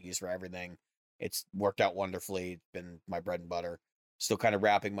sounds I use for everything. It's worked out wonderfully. It's been my bread and butter. Still kind of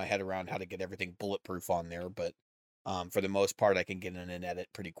wrapping my head around how to get everything bulletproof on there, but for the most part, I can get in and edit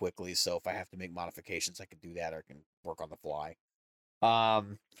pretty quickly. So if I have to make modifications, I can do that, or I can work on the fly.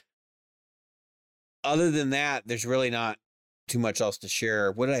 Other than that, there's really not too much else to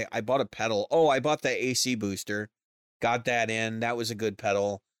share. I bought a pedal. Oh, I bought the AC booster. Got that in. That was a good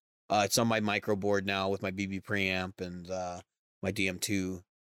pedal. It's on my micro board now with my BB preamp and my DM2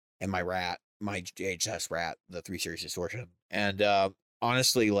 and my Rat, my JHS Rat, the 3 Series Distortion. And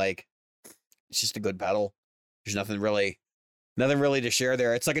honestly, like, it's just a good pedal. There's nothing really to share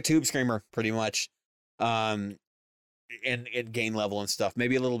there. It's like a Tube Screamer, pretty much. In gain level and stuff.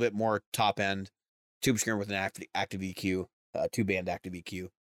 Maybe a little bit more top end. Tube Screamer with an active EQ, 2-band active EQ.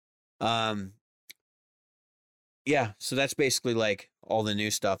 Yeah, so that's basically like all the new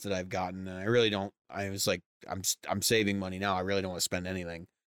stuff that I've gotten. And I really don't. I was like, I'm saving money now. I really don't want to spend anything.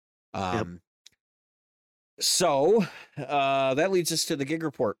 So that leads us to the gig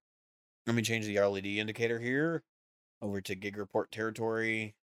report. Let me change the LED indicator here over to gig report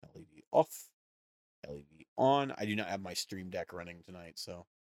territory. LED off, LED on. I do not have my Stream Deck running tonight, so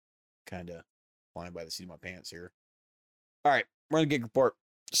kind of flying by the seat of my pants here. All right, we're on the gig report.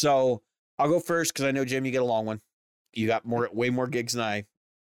 So I'll go first because I know, Jim, you get a long one. You got way more gigs than I.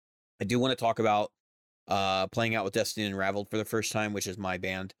 I do want to talk about playing out with Destiny Unraveled for the first time, which is my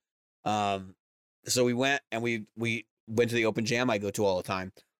band. So we went and we went to the open jam I go to all the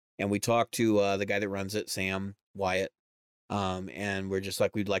time, and we talked to the guy that runs it, Sam Wyatt. And we're just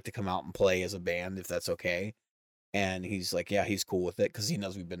like, we'd like to come out and play as a band if that's okay. And he's like, yeah, he's cool with it because he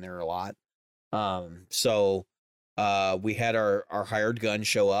knows we've been there a lot. So we had our hired gun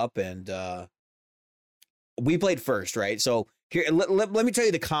show up, and we played first, right? So here, let me tell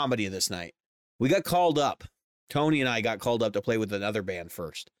you the comedy of this night. We got called up. Tony and I got called up to play with another band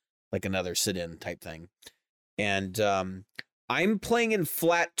first, like another sit-in type thing. And I'm playing in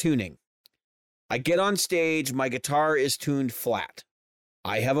flat tuning. I get on stage, my guitar is tuned flat.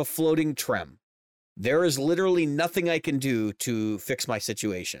 I have a floating trem. There is literally nothing I can do to fix my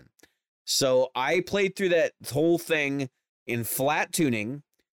situation. So I played through that whole thing in flat tuning,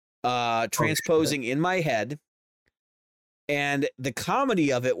 transposing in my head. And the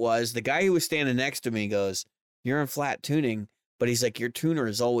comedy of it was the guy who was standing next to me goes, "You're in flat tuning," but he's like, "Your tuner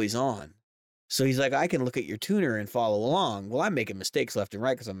is always on." So he's like, "I can look at your tuner and follow along." Well, I'm making mistakes left and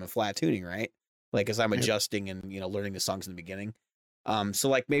right because I'm in flat tuning, right? Like, as I'm adjusting and, learning the songs in the beginning. So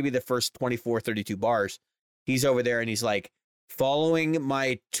like maybe the first 24, 32 bars, he's over there and he's like following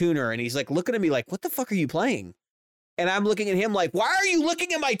my tuner, and he's like looking at me like, "What the fuck are you playing?" And I'm looking at him like, "Why are you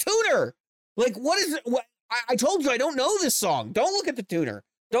looking at my tuner? Like, what is it? What? I told you I don't know this song. Don't look at the tuner.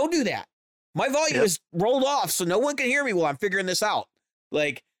 Don't do that. My volume is rolled off so no one can hear me while I'm figuring this out."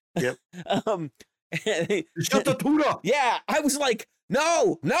 Like, Shut the tuner. Yeah, I was like,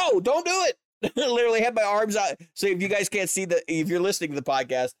 no, don't do it. Literally had my arms out. So if you guys can't see if you're listening to the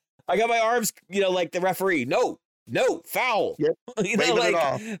podcast, I got my arms, like the referee. No, foul. Yep.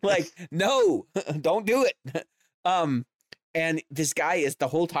 like, no, don't do it. And this guy is the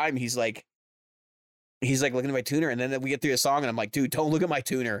whole time he's like looking at my tuner, and then we get through a song, and I'm like, dude, don't look at my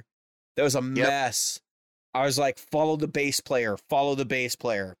tuner. That was a mess. I was like, follow the bass player,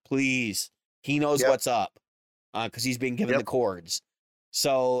 please. He knows what's up, because he's being given the chords.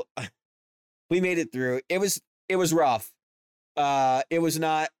 So we made it through. It was rough. It was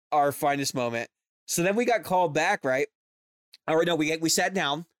not our finest moment. So then we got called back, right? Or no, we sat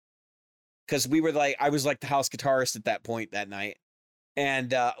down, because we were like, I was like the house guitarist at that point that night,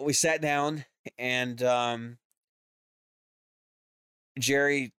 and we sat down, and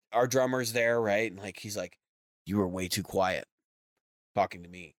Jerry, our drummer's there, right? And like, he's like, you were way too quiet talking to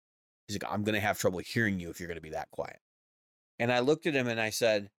me. He's like, I'm going to have trouble hearing you if you're going to be that quiet. And I looked at him and I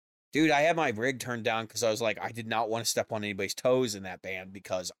said, dude, I had my rig turned down because I was like, I did not want to step on anybody's toes in that band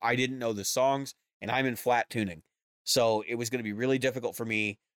because I didn't know the songs and I'm in flat tuning. So it was going to be really difficult for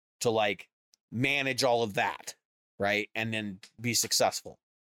me to like manage all of that, right? And then be successful.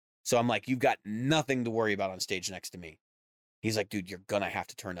 So I'm like, you've got nothing to worry about on stage next to me. He's like, dude, you're going to have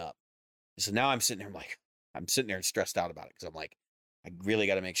to turn up. So now I'm sitting there and stressed out about it because I'm like, I really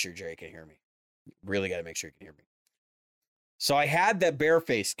got to make sure Jerry can hear me. Really got to make sure he can hear me. So I had that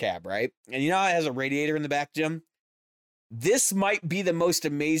bare-faced cab, right? And you know how it has a radiator in the back, Jim? This might be the most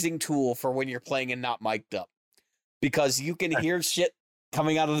amazing tool for when you're playing and not mic'd up, because you can hear shit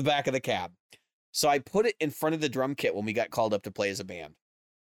coming out of the back of the cab. So I put it in front of the drum kit when we got called up to play as a band.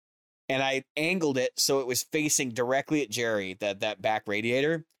 And I angled it so it was facing directly at Jerry, that back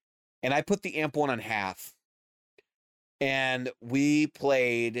radiator. And I put the amp one on half. And we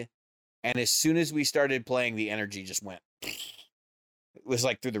played, and as soon as we started playing, the energy just went. It was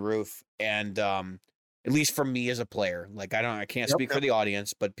like through the roof. And at least for me as a player, like I can't speak for the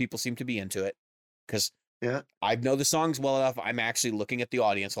audience, but people seem to be into it because I know the songs well enough. I'm actually looking at the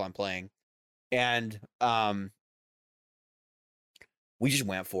audience while I'm playing. And we just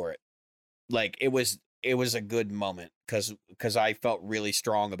went for it. Like it was a good moment because I felt really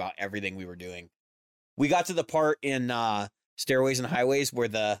strong about everything we were doing. We got to the part in Stairways and Highways where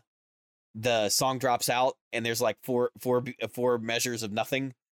the song drops out and there's like four measures of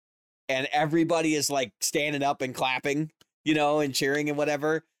nothing, and everybody is like standing up and clapping, you know, and cheering and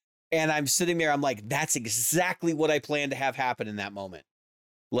whatever. And I'm sitting there, I'm like, that's exactly what I planned to have happen in that moment.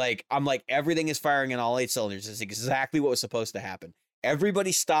 Like, I'm like, everything is firing on all 8 cylinders. It's exactly what was supposed to happen.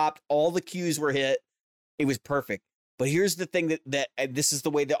 Everybody stopped. All the cues were hit. It was perfect. But here's the thing that this is the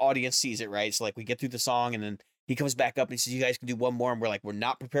way the audience sees it, right? So like we get through the song and then he comes back up and he says, you guys can do one more. And we're like, we're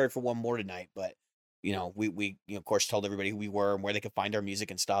not prepared for one more tonight. But, you know, we you know, of course, told everybody who we were and where they could find our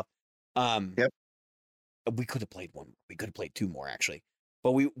music and stuff. We could have played one. We could have played 2 more, actually.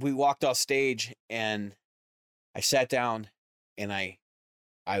 But we walked off stage and I sat down and I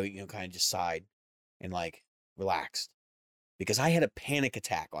you know, kind of just sighed and like relaxed because I had a panic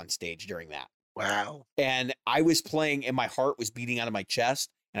attack on stage during that. Wow. And I was playing and my heart was beating out of my chest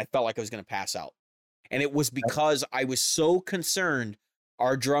and I felt like I was going to pass out. And it was because I was so concerned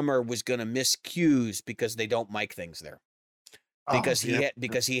our drummer was going to miss cues because they don't mic things there. Because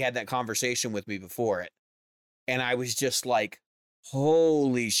he had that conversation with me before it. And I was just like,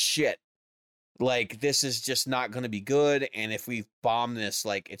 holy shit. Like, this is just not going to be good. And if we bomb this,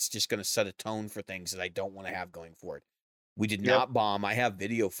 like, it's just going to set a tone for things that I don't want to have going forward. We did not bomb. I have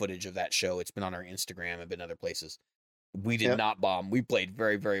video footage of that show. It's been on our Instagram and been other places. We did not bomb. We played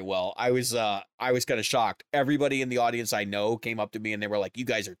very, very well. I was kind of shocked. Everybody in the audience I know came up to me and they were like, you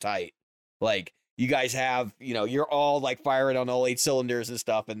guys are tight. Like, you guys have, you know, you're all like firing on all 8 cylinders and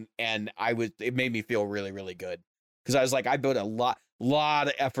stuff. And it made me feel really, really good. Because I was like, I built a lot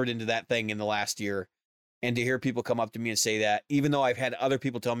of effort into that thing in the last year. And to hear people come up to me and say that, even though I've had other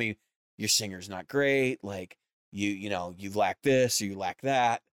people tell me, your singer's not great, like, you know, you lack this or you lack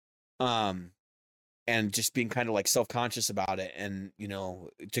that. And just being kind of like self-conscious about it. And, you know,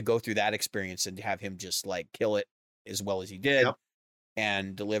 to go through that experience and to have him just like kill it as well as he did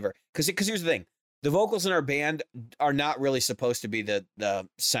and deliver. Because here's the thing. The vocals in our band are not really supposed to be the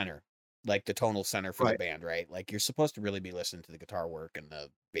center, like the tonal center for the band, right? Like you're supposed to really be listening to the guitar work and the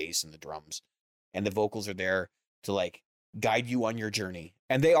bass and the drums. And the vocals are there to like guide you on your journey.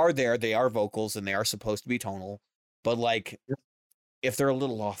 And they are there. They are vocals and they are supposed to be tonal. But like if they're a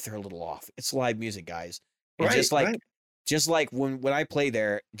little off, they're a little off. It's live music, guys. And just like when I play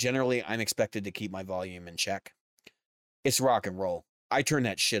there, generally I'm expected to keep my volume in check. It's rock and roll. I turned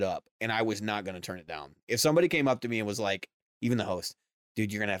that shit up and I was not going to turn it down. If somebody came up to me and was like, even the host,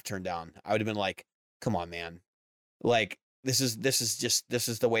 dude, you're going to have to turn down. I would have been like, come on, man. Like, this is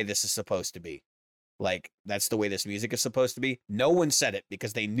the way this is supposed to be. Like, that's the way this music is supposed to be. No one said it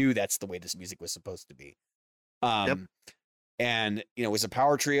because they knew that's the way this music was supposed to be. Um, and you know, it was a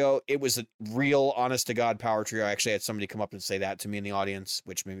power trio. It was a real, honest to God power trio. I actually had somebody come up and say that to me in the audience,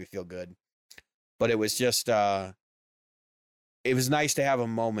 which made me feel good. But it was just, it was nice to have a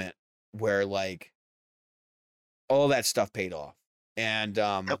moment where like all that stuff paid off. And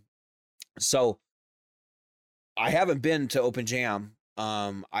so I haven't been to Open Jam.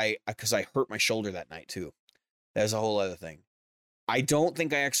 Because I hurt my shoulder that night too. That's a whole other thing. I don't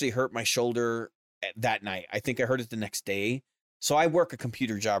think I actually hurt my shoulder that night. I think I hurt it the next day. So I work a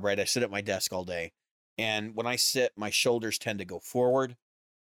computer job, right? I sit at my desk all day. And when I sit, my shoulders tend to go forward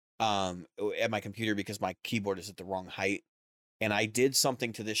at my computer because my keyboard is at the wrong height. And I did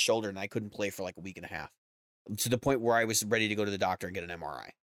something to this shoulder and I couldn't play for like a week and a half, to the point where I was ready to go to the doctor and get an MRI.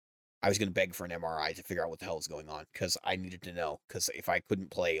 I was going to beg for an MRI to figure out what the hell is going on, because I needed to know, because if I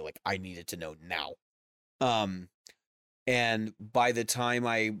couldn't play, like, I needed to know now. And by the time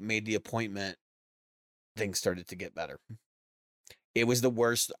I made the appointment, things started to get better. It was the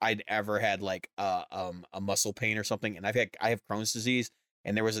worst I'd ever had, like a muscle pain or something. And I have Crohn's disease,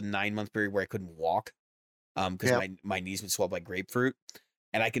 and there was a 9-month period where I couldn't walk because my knees would swell like grapefruit.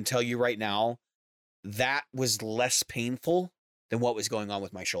 And I can tell you right now, that was less painful than what was going on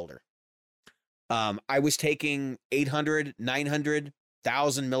with my shoulder. I was taking 800, 900,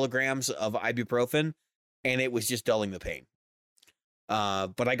 1,000 milligrams of ibuprofen, and it was just dulling the pain.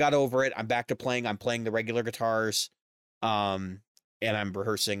 But I got over it. I'm back to playing. I'm playing the regular guitars. And I'm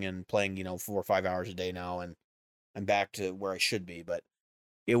rehearsing and playing, 4 or 5 hours a day now. And I'm back to where I should be. But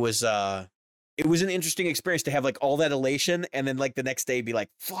it was an interesting experience to have like all that elation. And then like the next day be like,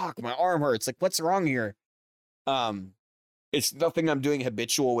 fuck, my arm hurts. Like, what's wrong here? It's nothing I'm doing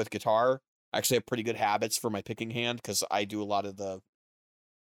habitual with guitar. I actually have pretty good habits for my picking hand, because I do a lot of the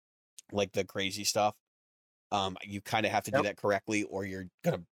crazy stuff. You kind of have to do that correctly, or you're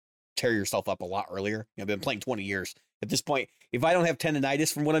going to tear yourself up a lot earlier. I've been playing 20 years. At this point, if I don't have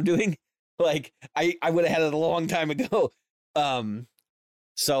tendonitis from what I'm doing, like I would have had it a long time ago.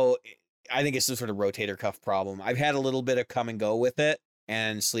 So I think it's some sort of rotator cuff problem. I've had a little bit of come and go with it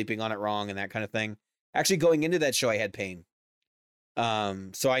and sleeping on it wrong and that kind of thing. Actually, going into that show, I had pain.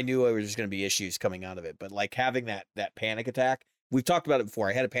 So I knew there was going to be issues coming out of it, but like having that panic attack, we've talked about it before.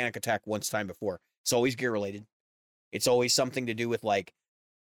 I had a panic attack once time before. It's always gear related. It's always something to do with like,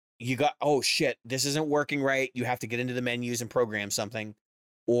 oh shit, this isn't working right. You have to get into the menus and program something,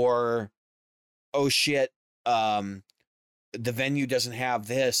 or, oh shit, the venue doesn't have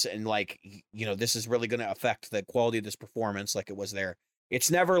this. And like, this is really going to affect the quality of this performance. Like it was there.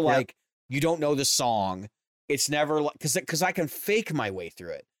 It's never like, you don't know the song. It's never like, cause I can fake my way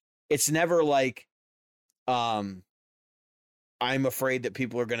through it. It's never like, I'm afraid that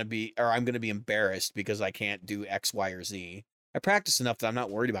people are going to be, or I'm going to be embarrassed because I can't do X, Y, or Z. I practice enough that I'm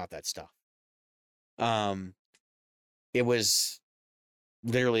not worried about that stuff. It was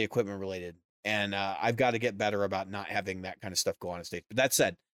literally equipment related, and I've got to get better about not having that kind of stuff go on stage. But that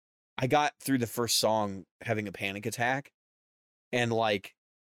said, I got through the first song having a panic attack, and like,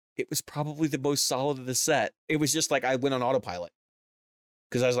 it was probably the most solid of the set. It was just like I went on autopilot,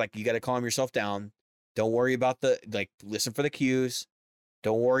 because I was like, you got to calm yourself down. Don't worry about listen for the cues.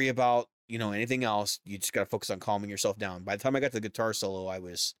 Don't worry about, anything else. You just got to focus on calming yourself down. By the time I got to the guitar solo, I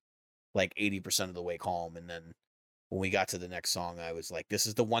was like 80% of the way calm. And then when we got to the next song, I was like, this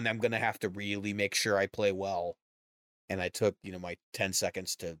is the one I'm going to have to really make sure I play well. And I took, my 10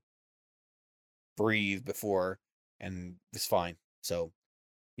 seconds to breathe before, and it's fine. So,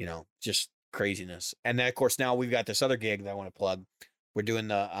 just craziness. And then of course, now we've got this other gig that I want to plug. We're doing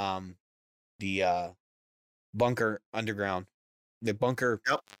the Bunker Underground, the Bunker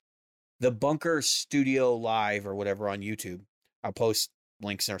Studio Live or whatever on YouTube. I'll post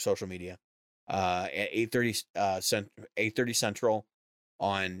links in our social media at 8:30 Central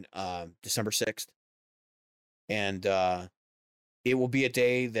on December 6th. And it will be a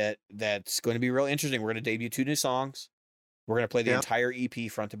day that's going to be real interesting. We're going to debut 2 new songs. We're going to play the entire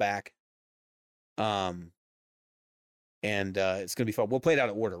EP front to back. And it's going to be fun. We'll play it out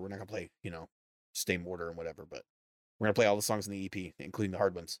of order. We're not going to play, same order and whatever, but we're going to play all the songs in the EP, including the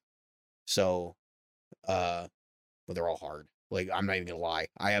hard ones. So, but they're all hard. Like, I'm not even going to lie.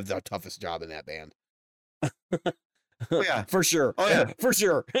 I have the toughest job in that band. Oh, yeah. For sure. Oh, yeah. For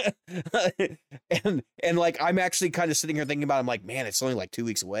sure. and like, I'm actually kind of sitting here thinking about it. I'm like, man, it's only like 2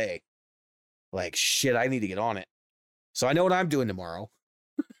 weeks away. Like, shit, I need to get on it. So I know what I'm doing tomorrow.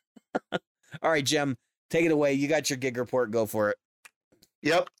 All right, Jim, take it away. You got your gig report. Go for it.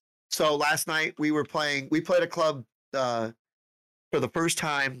 Yep. So last night we played a club for the first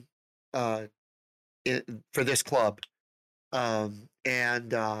time for this club. And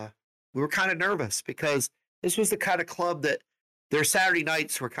we were kind of nervous because This was the kind of club that their Saturday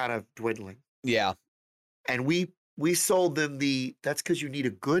nights were kind of dwindling. Yeah. And we sold them that's because you need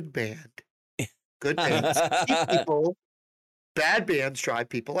a good band. Good bands keep people. Bad bands drive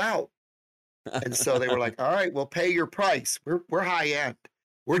people out. And so they were like, all right, we'll pay your price. We're high end.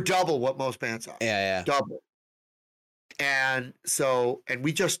 We're double what most bands are. Yeah. Double. And so,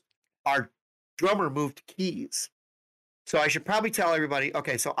 our drummer moved to keys. So I should probably tell everybody,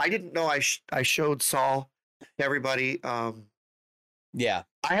 okay, so I didn't know I showed Saul to everybody. Yeah.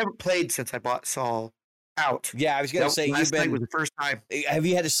 I haven't played since I bought Saul out. Yeah, I was going to say, last night was the first time. Have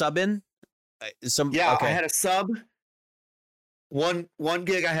you had a sub in? Yeah, okay. I had a sub. One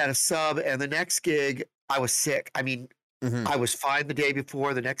gig I had a sub, and the next gig I was sick. I mean, I was fine the day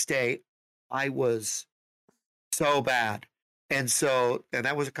before. The next day, I was so bad. And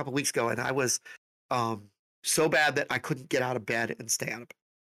that was a couple weeks ago, and I was so bad that I couldn't get out of bed and stay out of bed.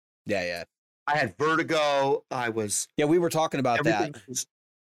 Yeah. I had vertigo. Yeah, we were talking about that.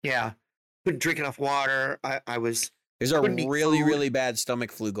 Couldn't drink enough water. There's a really, really bad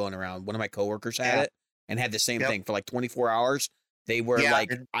stomach flu going around. One of my coworkers had it and had the same thing for like 24 hours. They were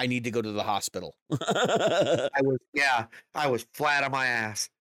like, I need to go to the hospital. I was flat on my ass.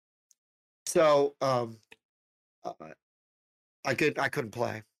 So I couldn't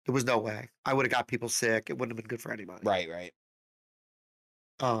play. There was no way. I would have got people sick. It wouldn't have been good for anybody. Right.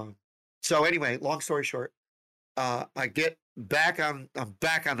 So anyway, long story short, I'm back on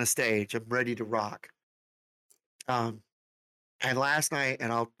the stage. I'm ready to rock. And last night,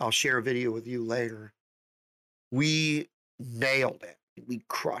 and I'll share a video with you later, we nailed it. We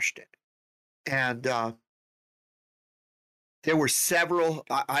crushed it. And there were several,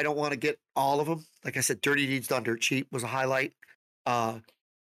 I don't want to get all of them. Like I said, Dirty Deeds Done Dirt Cheap was a highlight.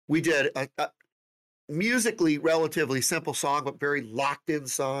 We did a musically relatively simple song, but very locked in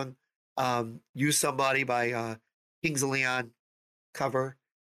song. Use Somebody by Kings of Leon cover.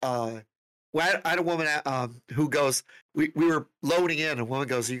 Well, I had a woman who goes, we were loading in, and a woman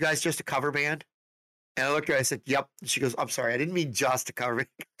goes, "Are you guys just a cover band?" And I looked at her, I said, "Yep." And she goes, "I'm sorry, I didn't mean just a cover band."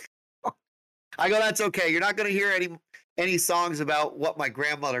 I go, "That's okay. You're not going to hear any songs about what my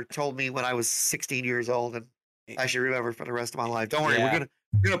grandmother told me when I was 16 years old, and I should remember for the rest of my life. Don't worry, we're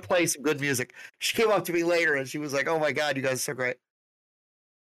gonna play some good music." She came up to me later, and she was like, "Oh my God, you guys are so great."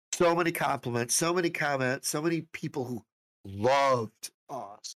 So many compliments, so many comments, so many people who loved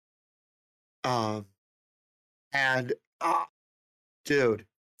us. Dude,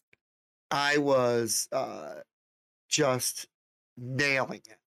 I was just nailing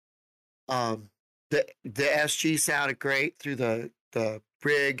it. The SG sounded great through the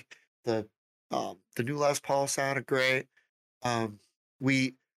rig. The new Les Paul sounded great.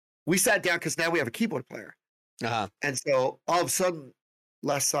 We sat down because now we have a keyboard player, and so all of a sudden,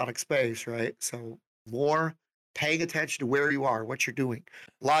 less sonic space, right? So more paying attention to where you are, what you're doing.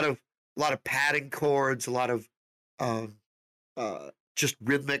 A lot of padding chords, a lot of just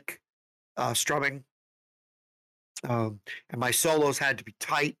rhythmic strumming. And my solos had to be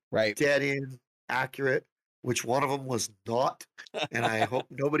tight, right, dead in, accurate, which one of them was not. And I hope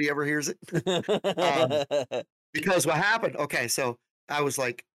nobody ever hears it. Because what happened, okay, so I was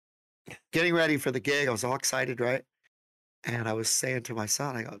like getting ready for the gig. I was all excited, right? And I was saying to my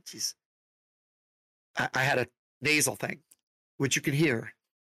son, I go, geez, I had a nasal thing, which you can hear.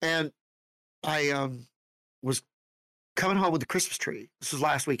 And I was coming home with the Christmas tree. This was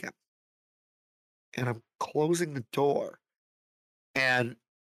last weekend. And I'm closing the door. And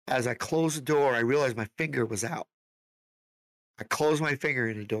as I closed the door, I realized my finger was out. I closed my finger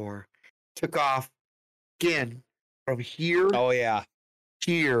in the door, took off skin from here. Oh, yeah.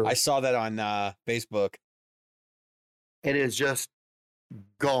 Here. I saw that on Facebook. It is just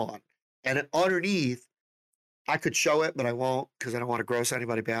gone. And underneath, I could show it, but I won't because I don't want to gross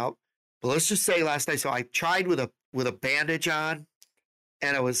anybody out. But let's just say last night, so I tried with a bandage on,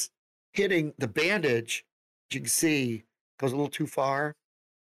 and I was hitting the bandage, as you can see, goes a little too far.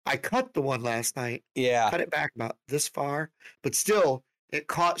 I cut the one last night. Yeah. Cut it back about this far, but still, it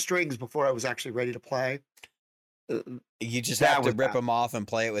caught strings before I was actually ready to play. You just have to rip them off and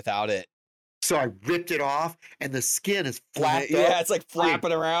play it without it. So I ripped it off, and the skin is flapped up. Yeah, it's like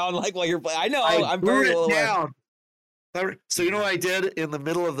flapping around like while you're playing. I know. I'm very little down. So you know what I did in the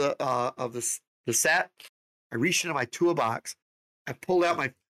middle of the set? I reached into my toolbox. I pulled out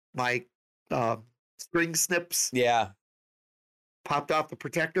my string snips. Yeah. Popped off the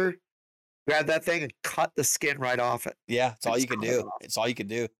protector, grabbed that thing, and cut the skin right off it. Yeah, it's all you can do. It's all you can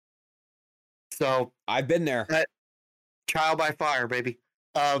do. So I've been there. Trial by fire, baby.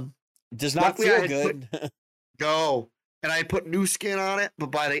 Does not feel good. No. And I put new skin on it, but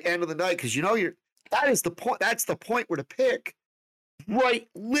by the end of the night, because you know that is the point. That's the point where to pick. Right,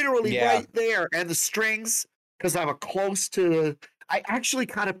 literally Yeah. right there. And the strings, because I'm close to I actually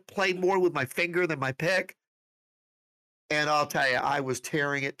kind of play more with my finger than my pick. And I'll tell you, I was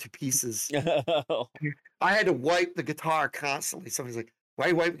tearing it to pieces. I had to wipe the guitar constantly. Somebody's like, why are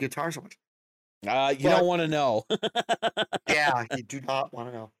you wiping the guitar so much? You don't want to know. Yeah, you do not want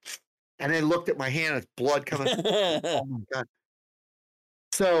to know. And then looked at my hand, it's blood coming. Oh my God.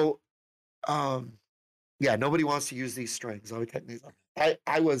 So, yeah, nobody wants to use these strings.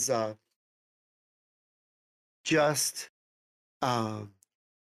 I was just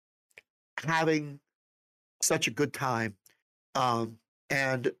having such a good time,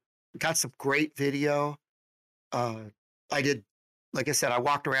 and got some great video. I did, like I said, I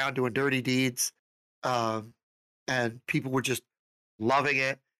walked around doing dirty deeds, and people were just loving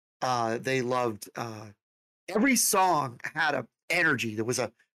it. They loved every song had a energy. There was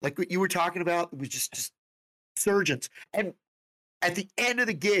a like what you were talking about. It was just surgeons. And at the end of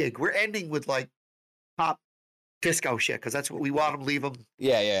the gig, we're ending with like pop disco shit because that's what we want them. Leave them.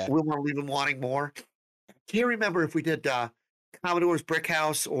 Yeah. We want to leave them wanting more. Can't remember if we did Commodore's Brick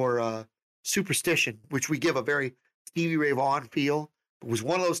House or Superstition, which we give a very Stevie Ray Vaughan feel. It was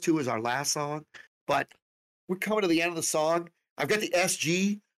one of those two as our last song. But we're coming to the end of the song. I've got the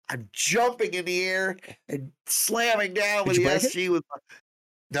SG. I'm jumping in the air and slamming down with Did the you break it? SG with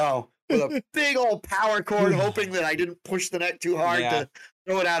a big old power chord, hoping that I didn't push the neck too hard Yeah. to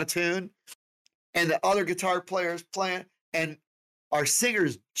throw it out of tune. And the other guitar players playing, and our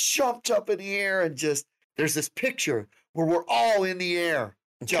singers jumped up in the air, and just there's this picture where we're all in the air,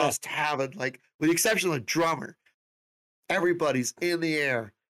 just having like, with the exception of the drummer, everybody's in the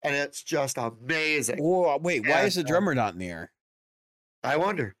air, and it's just amazing. Whoa, wait, why And, is the drummer not in the air? I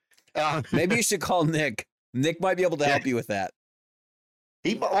wonder. Maybe you should call Nick. Nick might be able to help you with that.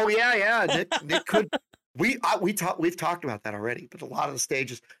 Oh yeah. Nick could. We've talked about that already, but a lot of the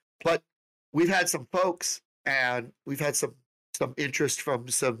stages. But we've had some folks, and we've had some interest from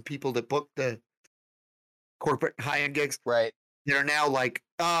some people that book the corporate high end gigs. Right. They're now like,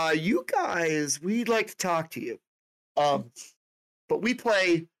 you guys, we'd like to talk to you. But we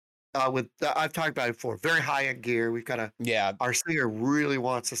play with I've talked about it before. Very high end gear. We've got Yeah. our singer really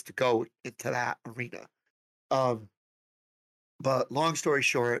wants us to go into that arena. But long story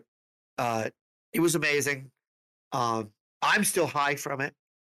short, it was amazing. I'm still high from it.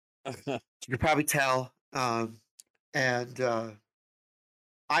 You can probably tell. And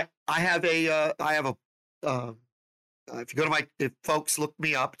I have a if you go to if folks look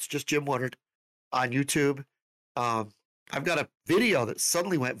me up, it's just Jim Woodard on YouTube. I've got a video that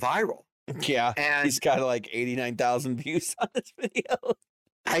suddenly went viral. Yeah. And He's got like 89,000 views on this video.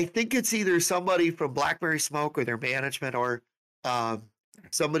 I think it's either somebody from Blackberry Smoke or their management, or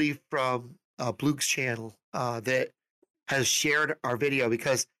somebody from Blue's channel that has shared our video,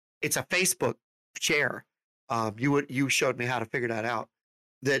 because it's a Facebook share. You showed me how to figure that out.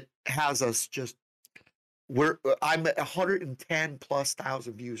 That has us just I'm at 110 plus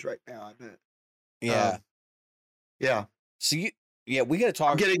thousand views right now. I'm at, Yeah. yeah. So we got to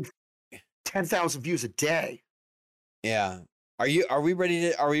talk. I'm getting 10,000 views a day. Yeah. Are we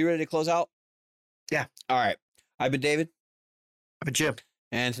ready to close out? Yeah. All right. I've been David. I'm a Jim.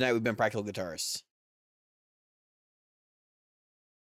 And tonight we've been Practical Guitarists.